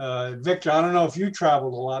 Victor, I don't know if you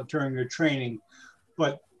traveled a lot during your training,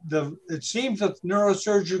 but it seems that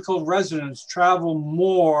neurosurgical residents travel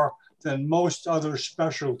more than most other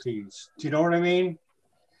specialties. Do you know what I mean?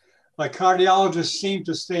 Like cardiologists seem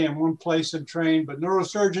to stay in one place and train, but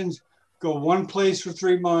neurosurgeons go one place for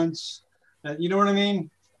 3 months. You know what I mean?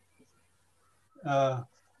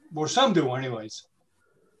 Or some do anyways.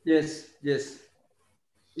 Yes.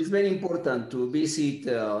 It's very important to visit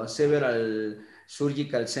several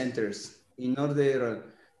surgical centers in order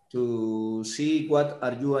to see what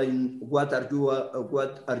are you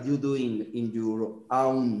doing in your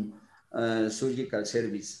own surgical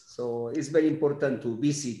service. So it's very important to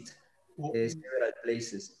visit several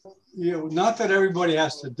places. Not that everybody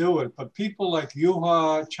has to do it, but people like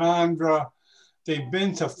Yuha, Chandra, they've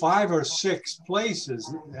been to 5 or 6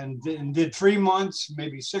 places and did 3 months,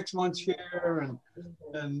 maybe 6 months here,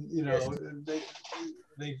 and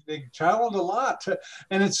they traveled a lot.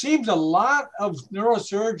 And it seems a lot of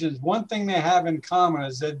neurosurgeons, one thing they have in common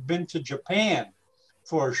is they've been to Japan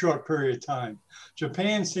for a short period of time.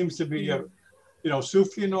 Japan seems to be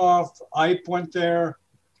Sufjanov, Ike went there,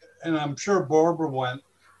 and I'm sure Barbara went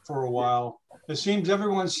for a while. It seems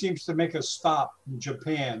everyone seems to make a stop in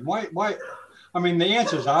Japan. Why? I mean, the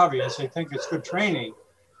answer is obvious. They think it's good training.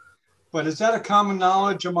 But is that a common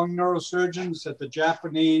knowledge among neurosurgeons that the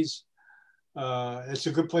Japanese, it's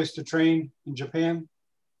a good place to train in Japan?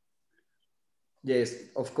 Yes,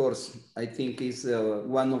 of course. I think it's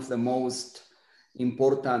one of the most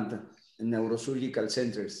important neurosurgical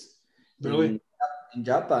centers. Really? In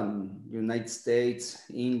Japan, United States,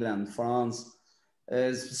 England, France,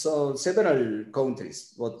 so several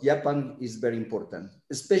countries, but Japan is very important,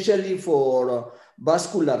 especially for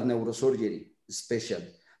vascular neurosurgery, especially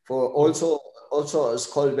for also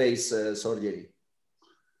skull-based surgery.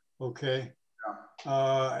 Okay.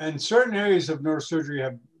 And certain areas of neurosurgery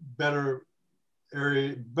have better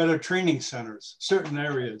training centers, certain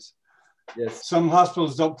areas. Yes. Some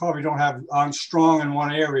hospitals probably don't have on strong in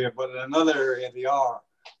one area, but in another area they are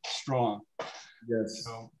strong. Yes.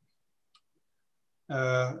 So,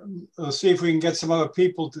 let's see if we can get some other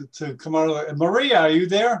people to come out of it. Maria, are you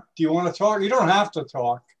there? Do you want to talk? You don't have to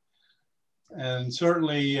talk. And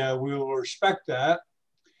certainly we will respect that.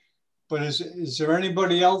 But is there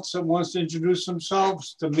anybody else that wants to introduce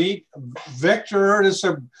themselves to meet Victor? It's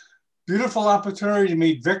a beautiful opportunity to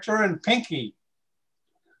meet Victor and Pinky.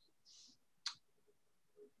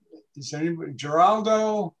 Is there anybody?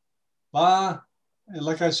 Geraldo, La, and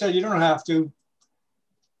like I said, you don't have to.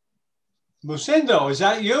 Musindo, is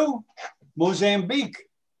that you? Mozambique.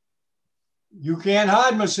 You can't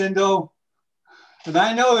hide, Musindo. And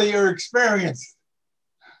I know that you're experienced.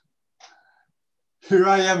 Here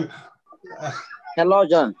I am. Hello,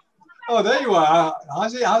 John. Oh, there you are.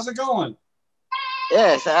 How's it going?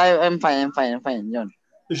 Yes, I'm fine, John.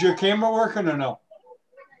 Is your camera working or no?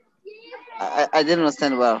 I didn't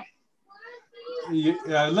understand well.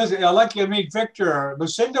 Listen, I'd like you to meet Victor.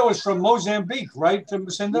 Musindo is from Mozambique, right,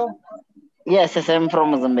 Musindo? Yes, I'm from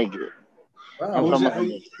Mozambique. Wow.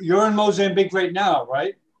 You're in Mozambique right now,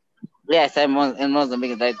 right? Yes, I'm in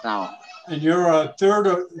Mozambique right now. And you're a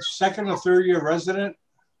second or third year resident?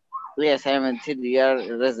 Yes, I'm in 3rd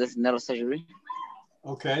year resident in neurosurgery.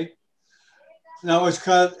 Okay. Now, is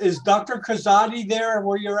Dr. Kazadi there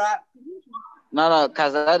where you're at? No,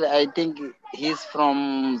 Kazadi, I think he's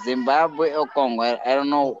from Zimbabwe or Congo. I don't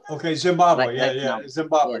know. Okay, Zimbabwe. Right Yeah.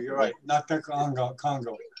 Zimbabwe, yes, you're right. Not the Congo.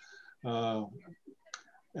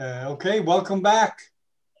 Okay, welcome back.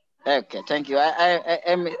 Okay, thank you. I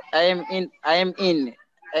am in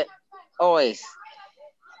always.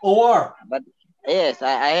 OR. But yes,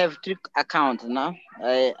 I have 3 accounts now.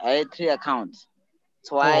 I have 3 accounts.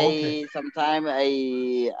 So okay. Sometimes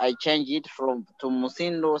I change it to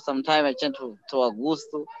Musindo. Sometimes I change to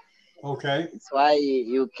Augusto. Okay. That's why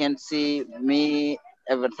you can see me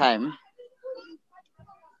every time.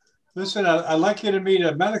 Listen, I'd like you to meet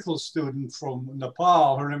a medical student from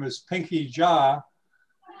Nepal. Her name is Pinky Jha.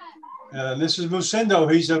 This is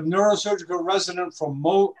Musindo. He's a neurosurgical resident from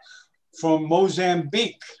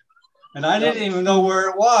Mozambique. And I didn't even know where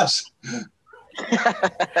it was.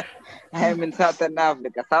 I'm in Southern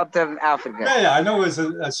Africa. Yeah, I know it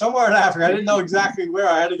was somewhere in Africa. I didn't know exactly where.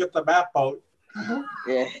 I had to get the map out.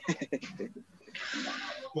 Yeah.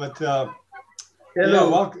 But hello, yeah,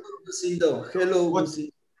 welcome. Musindo. Hello,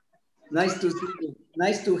 Musindo. Nice to see you.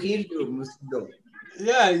 Nice to hear you, Musindo.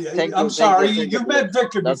 Yeah, I'm sorry. You met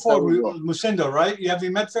Victor before, Musindo, right? Have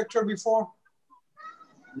you met Victor before?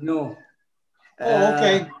 No. Oh,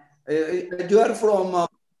 okay. You are from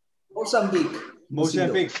Mozambique.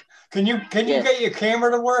 Mozambique. Can you get your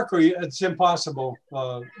camera to work, or it's impossible,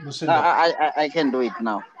 Musindo? I can do it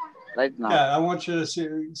now, right now. Yeah, I want you to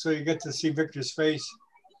see, so you get to see Victor's face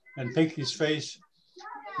and Pinky's face.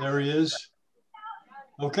 There he is.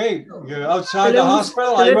 Okay, you're outside the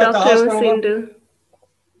hospital. Are you at the hospital?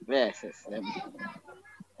 Yes.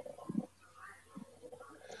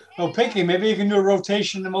 Oh, Pinky, maybe you can do a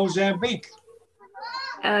rotation to Mozambique.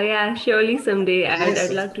 Yeah, surely someday.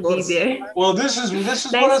 I'd love to be there. Well, this is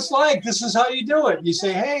what it's like. This is how you do it. You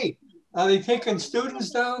say, hey, are they taking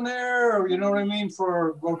students down there? Or, you know what I mean,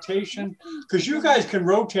 for rotation? Because you guys can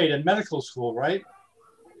rotate in medical school, right?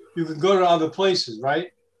 You can go to other places,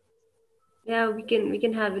 right? Yeah, we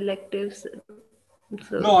can have electives.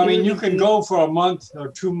 So no, I mean, you can go for a month or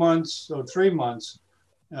 2 months or 3 months.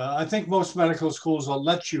 I think most medical schools will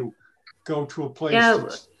let you go to a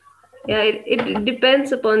place. Yeah, it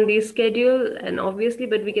depends upon the schedule, and obviously,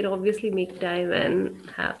 but we can obviously make time and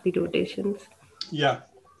have the rotations. Yeah,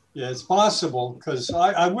 it's possible, because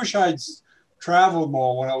I wish I'd traveled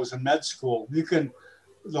more when I was in med school.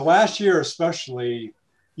 The last year especially,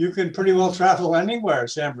 you can pretty well travel anywhere,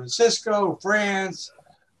 San Francisco, France,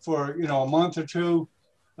 for, you know, a month or two.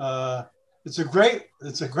 It's a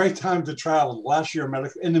great time to travel. Last year,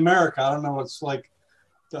 in America, I don't know what's like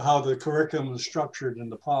how the curriculum is structured in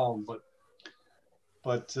Nepal, but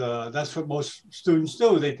that's what most students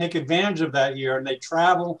do. They take advantage of that year and they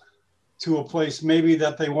travel to a place maybe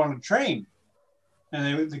that they want to train,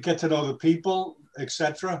 and they get to know the people,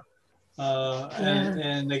 etc.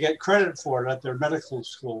 And they get credit for it at their medical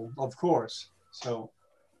school, of course. So,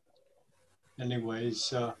 anyways,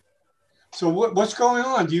 so what's going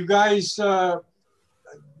on? Do you guys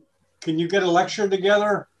can you get a lecture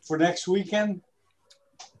together for next weekend?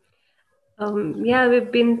 Yeah,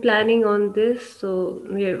 we've been planning on this, so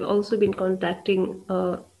we have also been contacting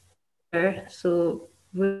her. So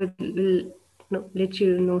we'll let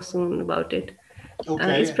you know soon about it.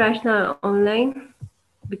 Okay. Is Prashna online?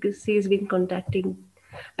 Because she's been contacting.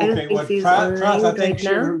 I don't think she's Prath, online I think right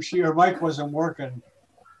now. her mic wasn't working.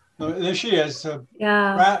 There she is.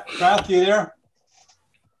 Yeah. Prath, you there?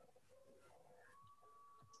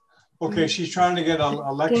 Okay, she's trying to get a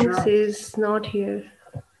lecture. I think she's not here.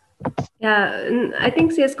 Yeah, I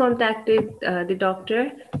think she has contacted the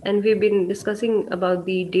doctor, and we've been discussing about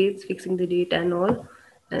the dates, fixing the date and all.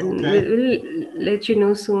 And we'll let you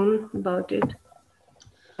know soon about it.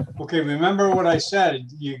 Okay, remember what I said.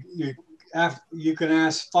 You can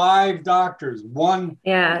ask 5 doctors. One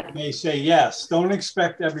may say yes. Don't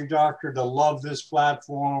expect every doctor to love this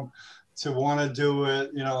platform, to want to do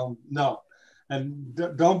it. You know, no, and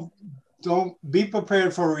don't be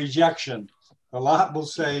prepared for rejection. A lot will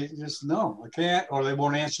say just no, I can't, or they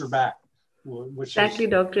won't answer back. Exactly,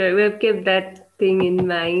 doctor. We have kept that thing in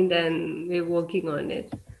mind, and we're working on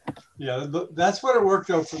it. Yeah, that's what it worked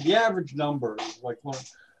out for. The average number is like one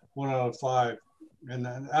out of 5. And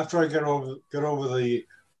then after I get over the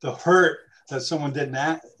hurt that someone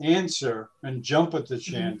didn't answer and jump at the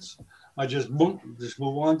chance, I just move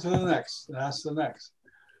on to the next, and ask the next.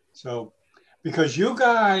 So, because you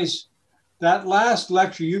guys, that last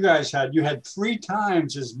lecture you guys had, you had 3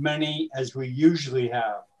 times as many as we usually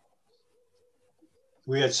have.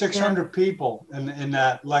 We had 600 people in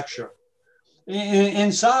that lecture.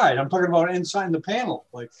 Inside, I'm talking about inside in the panel,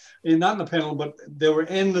 like not in the panel, but they were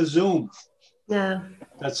in the Zoom. Yeah.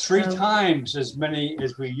 That's 3 times as many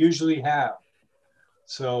as we usually have.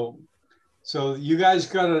 So you guys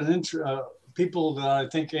got people that I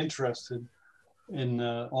think interested in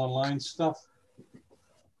online stuff.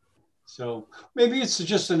 So maybe it's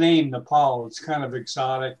just the name Nepal. It's kind of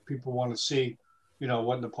exotic. People want to see, you know,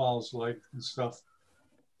 what Nepal's like and stuff.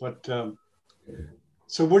 But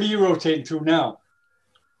so what are you rotating through now?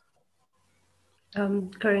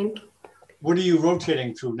 Current. What are you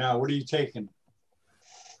rotating through now? What are you taking?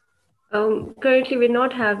 Currently, we're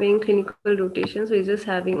not having clinical rotations. We're just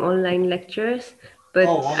having online lectures. But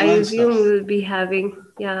I assume we'll be having,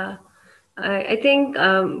 I think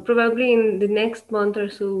probably in the next month or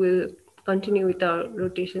so, we'll continue with our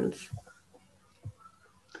rotations.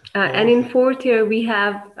 And in 4th year, we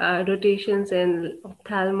have rotations in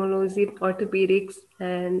ophthalmology, orthopedics,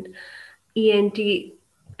 and ENT.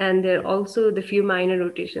 And there are also the few minor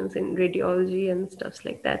rotations in radiology and stuff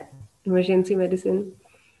like that, emergency medicine.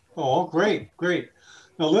 Oh, great.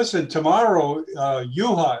 Now listen, tomorrow,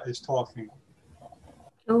 Yuha is talking.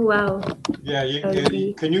 Oh, wow. Yeah,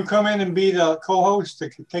 can you come in and be the co-host to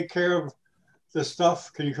take care of the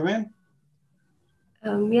stuff? Can you come in?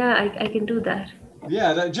 Yeah, I can do that.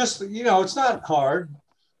 Yeah, that just, you know, it's not hard,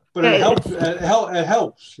 but it helps. It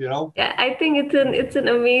helps, you know. Yeah, I think it's an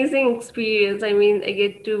amazing experience. I mean, I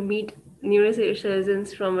get to meet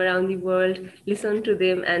neurosurgeons from around the world, listen to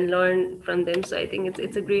them, and learn from them. So I think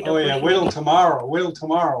it's a great opportunity. Yeah, wait till tomorrow.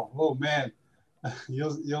 Oh man,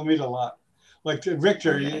 you'll meet a lot. Like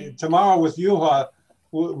Victor, tomorrow with Yuha,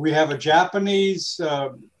 we have a Japanese,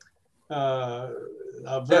 a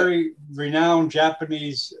very renowned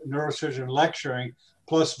Japanese neurosurgeon lecturing,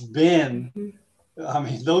 plus Ben. I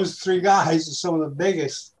mean, those 3 guys are some of the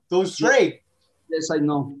biggest. Those 3. Yes, I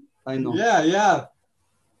know. Yeah.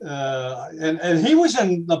 And he was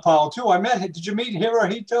in Nepal too. I met him. Did you meet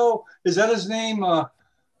Hirohito? Is that his name? I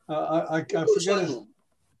forget his.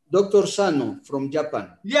 Dr. Sano from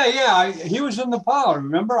Japan. Yeah. He was in Nepal.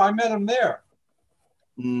 Remember, I met him there.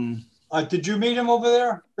 Did you meet him over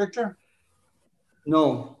there, Victor?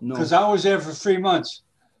 No. Because I was there for 3 months.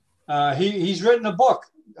 He's written a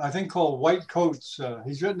book, I think, called White Coats.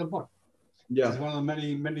 He's written a book. Yeah. He's one of the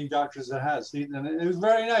many doctors that has. And it was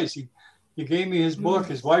very nice. He gave me his book.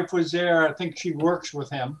 His wife was there. I think she works with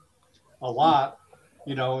him a lot.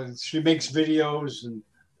 You know, she makes videos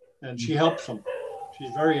and she helps him.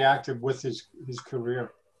 She's very active with his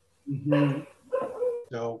career. Mhm.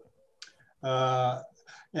 So,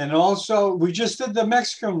 and also we just did the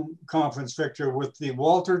Mexican conference, Victor, with the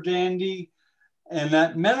Walter Dandy and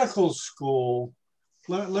that medical school.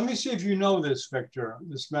 Let me see if you know this, Victor,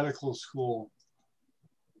 this medical school.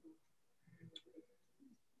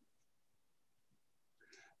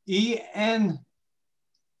 ENMH.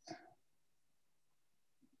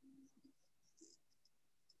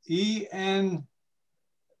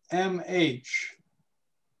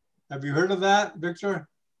 Have you heard of that, Victor?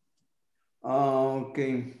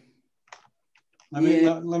 Okay. Let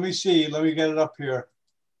me see. Let me get it up here.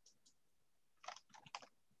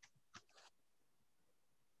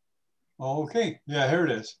 Okay. Yeah, here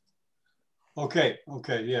it is. Okay.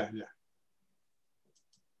 Okay. Yeah. Yeah.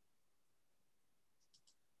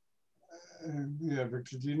 Yeah,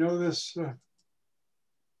 Victor, do you know this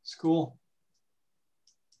school?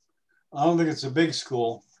 I don't think it's a big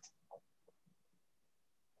school.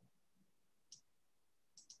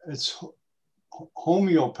 It's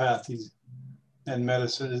homeopathy and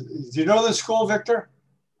medicine. Do you know this school, Victor?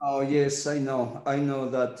 Oh, yes, I know. I know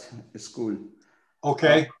that school.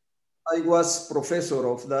 Okay. I was professor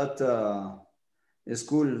of that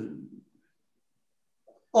school.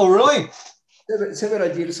 Oh, really?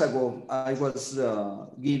 Several years ago, I was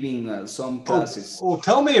giving some classes. Oh,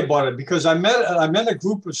 tell me about it, because I met a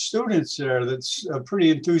group of students there that's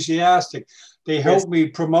pretty enthusiastic. They helped me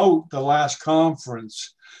promote the last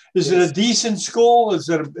conference. Is it a decent school? Is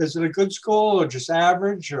it a good school, or just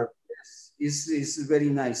average? Or it's a very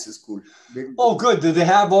nice school. Oh, good. Do they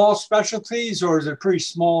have all specialties, or is it a pretty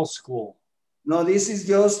small school? No, this is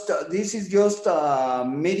just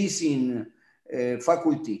medicine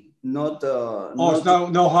faculty. Not it's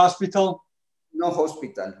no hospital? No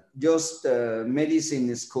hospital, just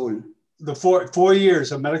medicine school. The 4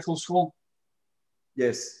 years of medical school?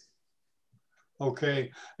 Yes.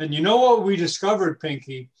 Okay. And you know what we discovered,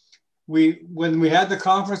 Pinky? When we had the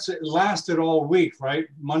conference, it lasted all week, right?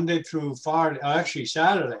 Monday through Friday, actually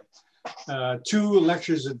Saturday. 2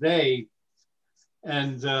 lectures a day.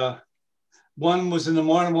 And one was in the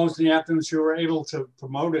morning, one was in the afternoon, so we were able to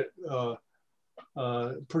promote it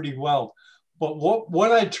pretty well. But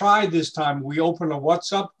what I tried this time, we opened a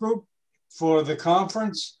WhatsApp group for the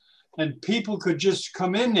conference, and people could just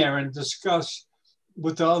come in there and discuss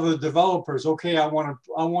with the other developers. Okay, I want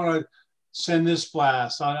to send this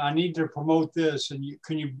blast. I need to promote this, and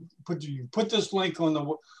can you put this link on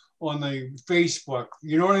the Facebook?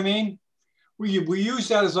 You know what I mean? We use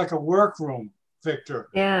that as like a workroom, Victor.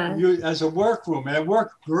 Yeah. As a workroom, and it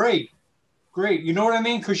worked great. Great. You know what I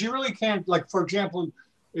mean? Because you really can't, like, for example,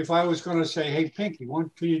 if I was going to say, hey, Pinky,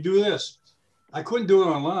 can you do this? I couldn't do it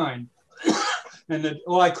online. And then,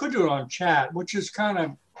 I could do it on chat, which is kind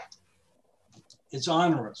of, it's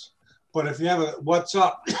onerous. But if you have a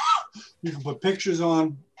WhatsApp, you can put pictures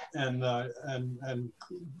on and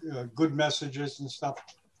good messages and stuff.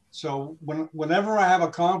 So whenever I have a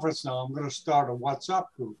conference now, I'm going to start a WhatsApp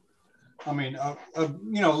group. I mean,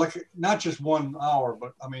 like not just 1 hour,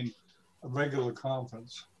 but I mean, a regular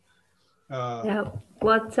conference. Yeah,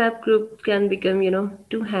 WhatsApp group can become,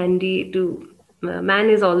 too handy to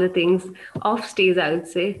manage all the things off stage, I would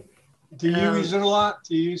say. Do you use it a lot?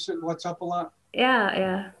 Do you use WhatsApp a lot?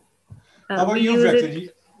 Yeah. How about you, Victor?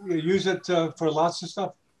 Do you use it for lots of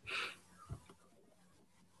stuff?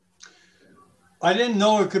 I didn't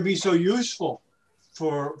know it could be so useful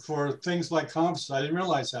for things like conferences. I didn't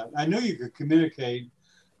realize that. I knew you could communicate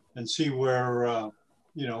and see where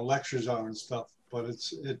lectures are and stuff, but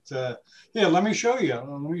yeah, let me show you.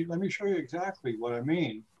 Let me show you exactly what I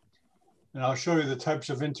mean. And I'll show you the types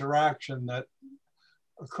of interaction that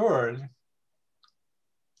occurred.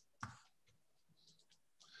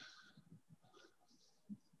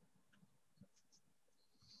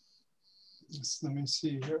 Let me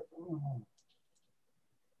see here.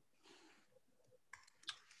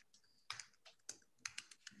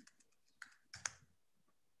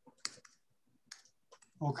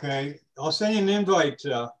 Okay, I'll send you an invite,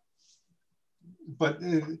 but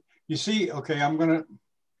you see, okay, I'm gonna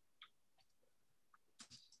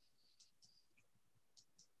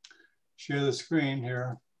share the screen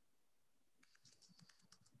here.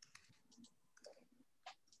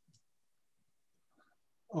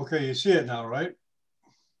 Okay, you see it now, right?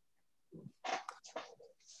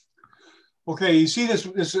 Okay, you see this,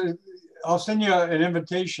 I'll send you an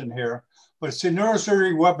invitation here, but it's in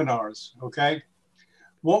neurosurgery webinars, okay?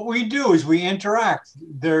 What we do is we interact.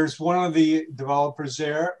 There's one of the developers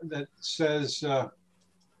there that says,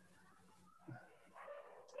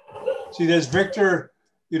 see, there's Victor.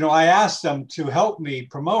 I asked them to help me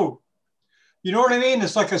promote. You know what I mean?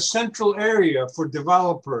 It's like a central area for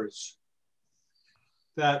developers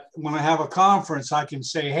that when I have a conference, I can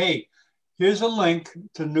say, hey, here's a link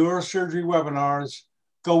to neurosurgery webinars.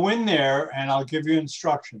 Go in there and I'll give you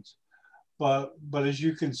instructions. But as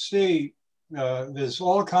you can see, there's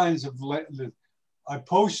all kinds of, I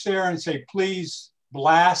post there and say, please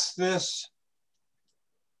blast this.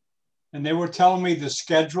 And they were telling me the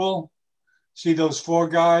schedule. See those 4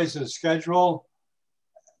 guys, the schedule.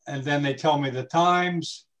 And then they tell me the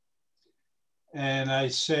times. And I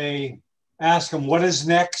say, ask them what is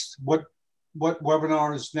next, what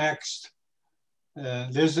webinar is next.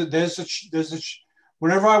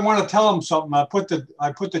 Whenever I want to tell them something, I put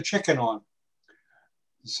the chicken on.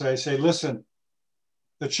 So I say, listen,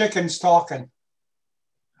 the chicken's talking.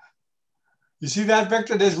 You see that,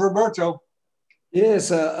 Victor? There's Roberto.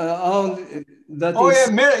 Yes, yeah,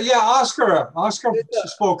 Oscar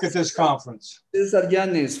spoke at this conference. Cesar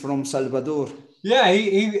Llanes from Salvador. Yeah,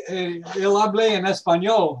 él habla en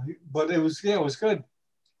español, but it was good.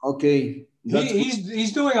 Okay.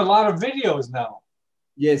 He's doing a lot of videos now.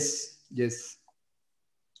 Yes.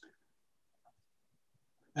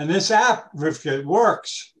 And this app, Rivka,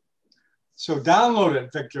 works. So download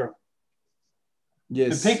it, Victor.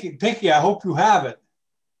 Yes. And Pinky, I hope you have it.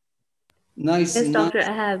 Nice. Yes, doctor,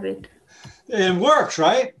 I have it. It works,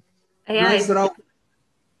 right? Yeah,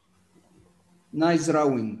 nice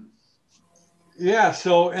drawing. Yeah,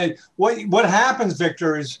 so what happens,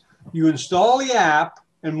 Victor, is you install the app,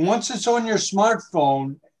 and once it's on your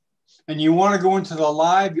smartphone and you want to go into the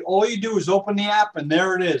live, all you do is open the app and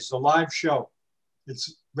there it is, the live show.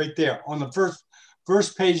 It's right there on the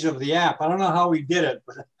first page of the app. I don't know how we did it,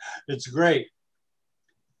 but it's great.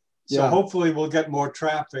 So hopefully we'll get more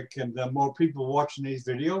traffic and more people watching these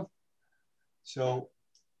videos. So,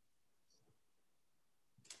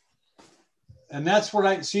 and that's what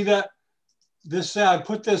I see that I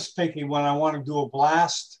put this, Pinky, when I want to do a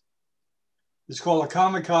blast. It's called a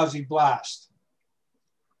kamikaze blast.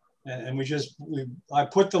 And I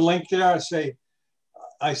put the link there.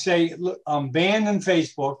 I say, look, I'm banned in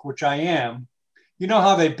Facebook, which I am. You know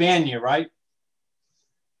how they ban you, right?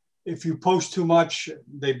 If you post too much,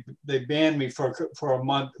 they ban me for a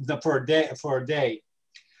month, for a day.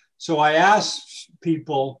 So I asked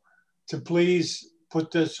people to please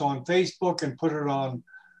put this on Facebook and put it on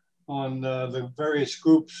the various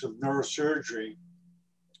groups of neurosurgery.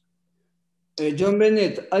 John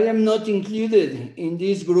Bennett, I am not included in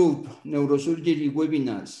this group, neurosurgery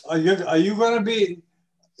webinars. Are you going to be?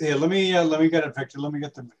 Here, let me get it, Victor. Let me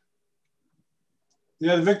get the.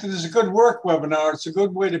 Yeah, Victor, this is a good work webinar. It's a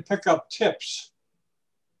good way to pick up tips.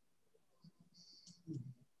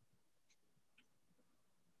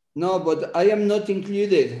 No, but I am not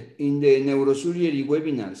included in the neurosurgery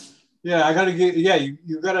webinars. Yeah, I got to get. Yeah,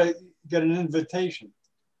 you got to get an invitation.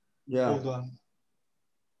 Yeah. Hold on.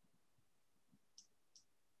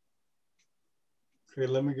 Okay,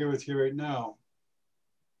 let me give it to you right now.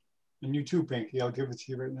 And you too, Pinky. I'll give it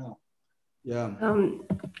to you right now. Yeah.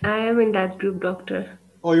 I am in that group, doctor.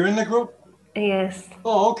 Oh, you're in the group? Yes.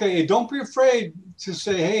 Oh, okay. Don't be afraid to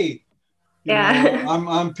say, hey, you know,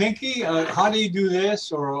 I'm Pinky. How do you do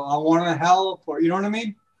this? Or I want to help, or you know what I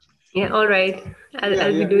mean? Yeah. All right. I'll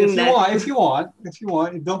be doing that. If you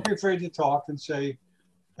want, don't be afraid to talk and say,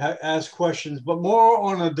 ask questions, but more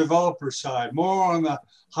on a developer side, more on the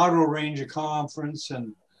how to arrange a conference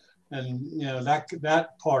and you know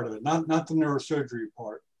that part of it, not the neurosurgery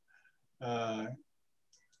part.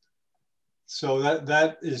 So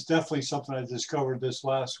that is definitely something I discovered this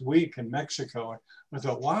last week in Mexico. I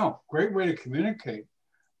thought, wow, great way to communicate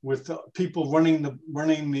with people running the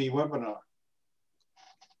webinar.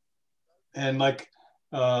 And like,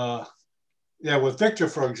 yeah, with Victor,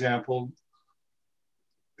 for example,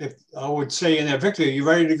 if I would say in there, Victor, are you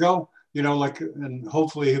ready to go? You know, like, and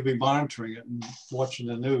hopefully he'll be monitoring it and watching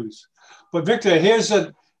the news. But Victor, it's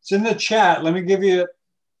in the chat. Let me give you,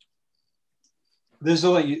 there's a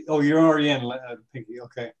link. Oh, you're already in, Pinky,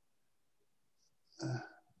 okay.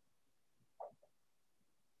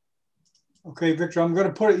 Okay, Victor, I'm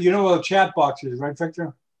gonna put it, you know what a chat box is, right,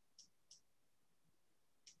 Victor?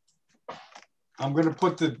 I'm gonna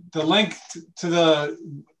put the link to the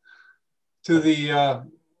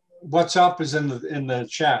WhatsApp is in the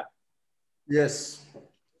chat. Yes.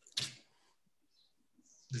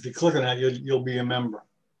 If you click on that, you'll be a member.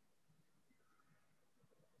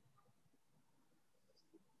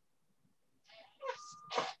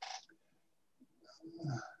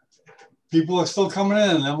 People are still coming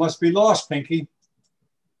in. That must be lost, Pinky.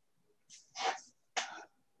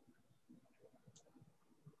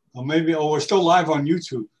 Or maybe, we're still live on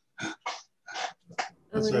YouTube.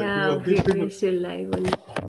 That's Oh right. yeah, These people, we're still live on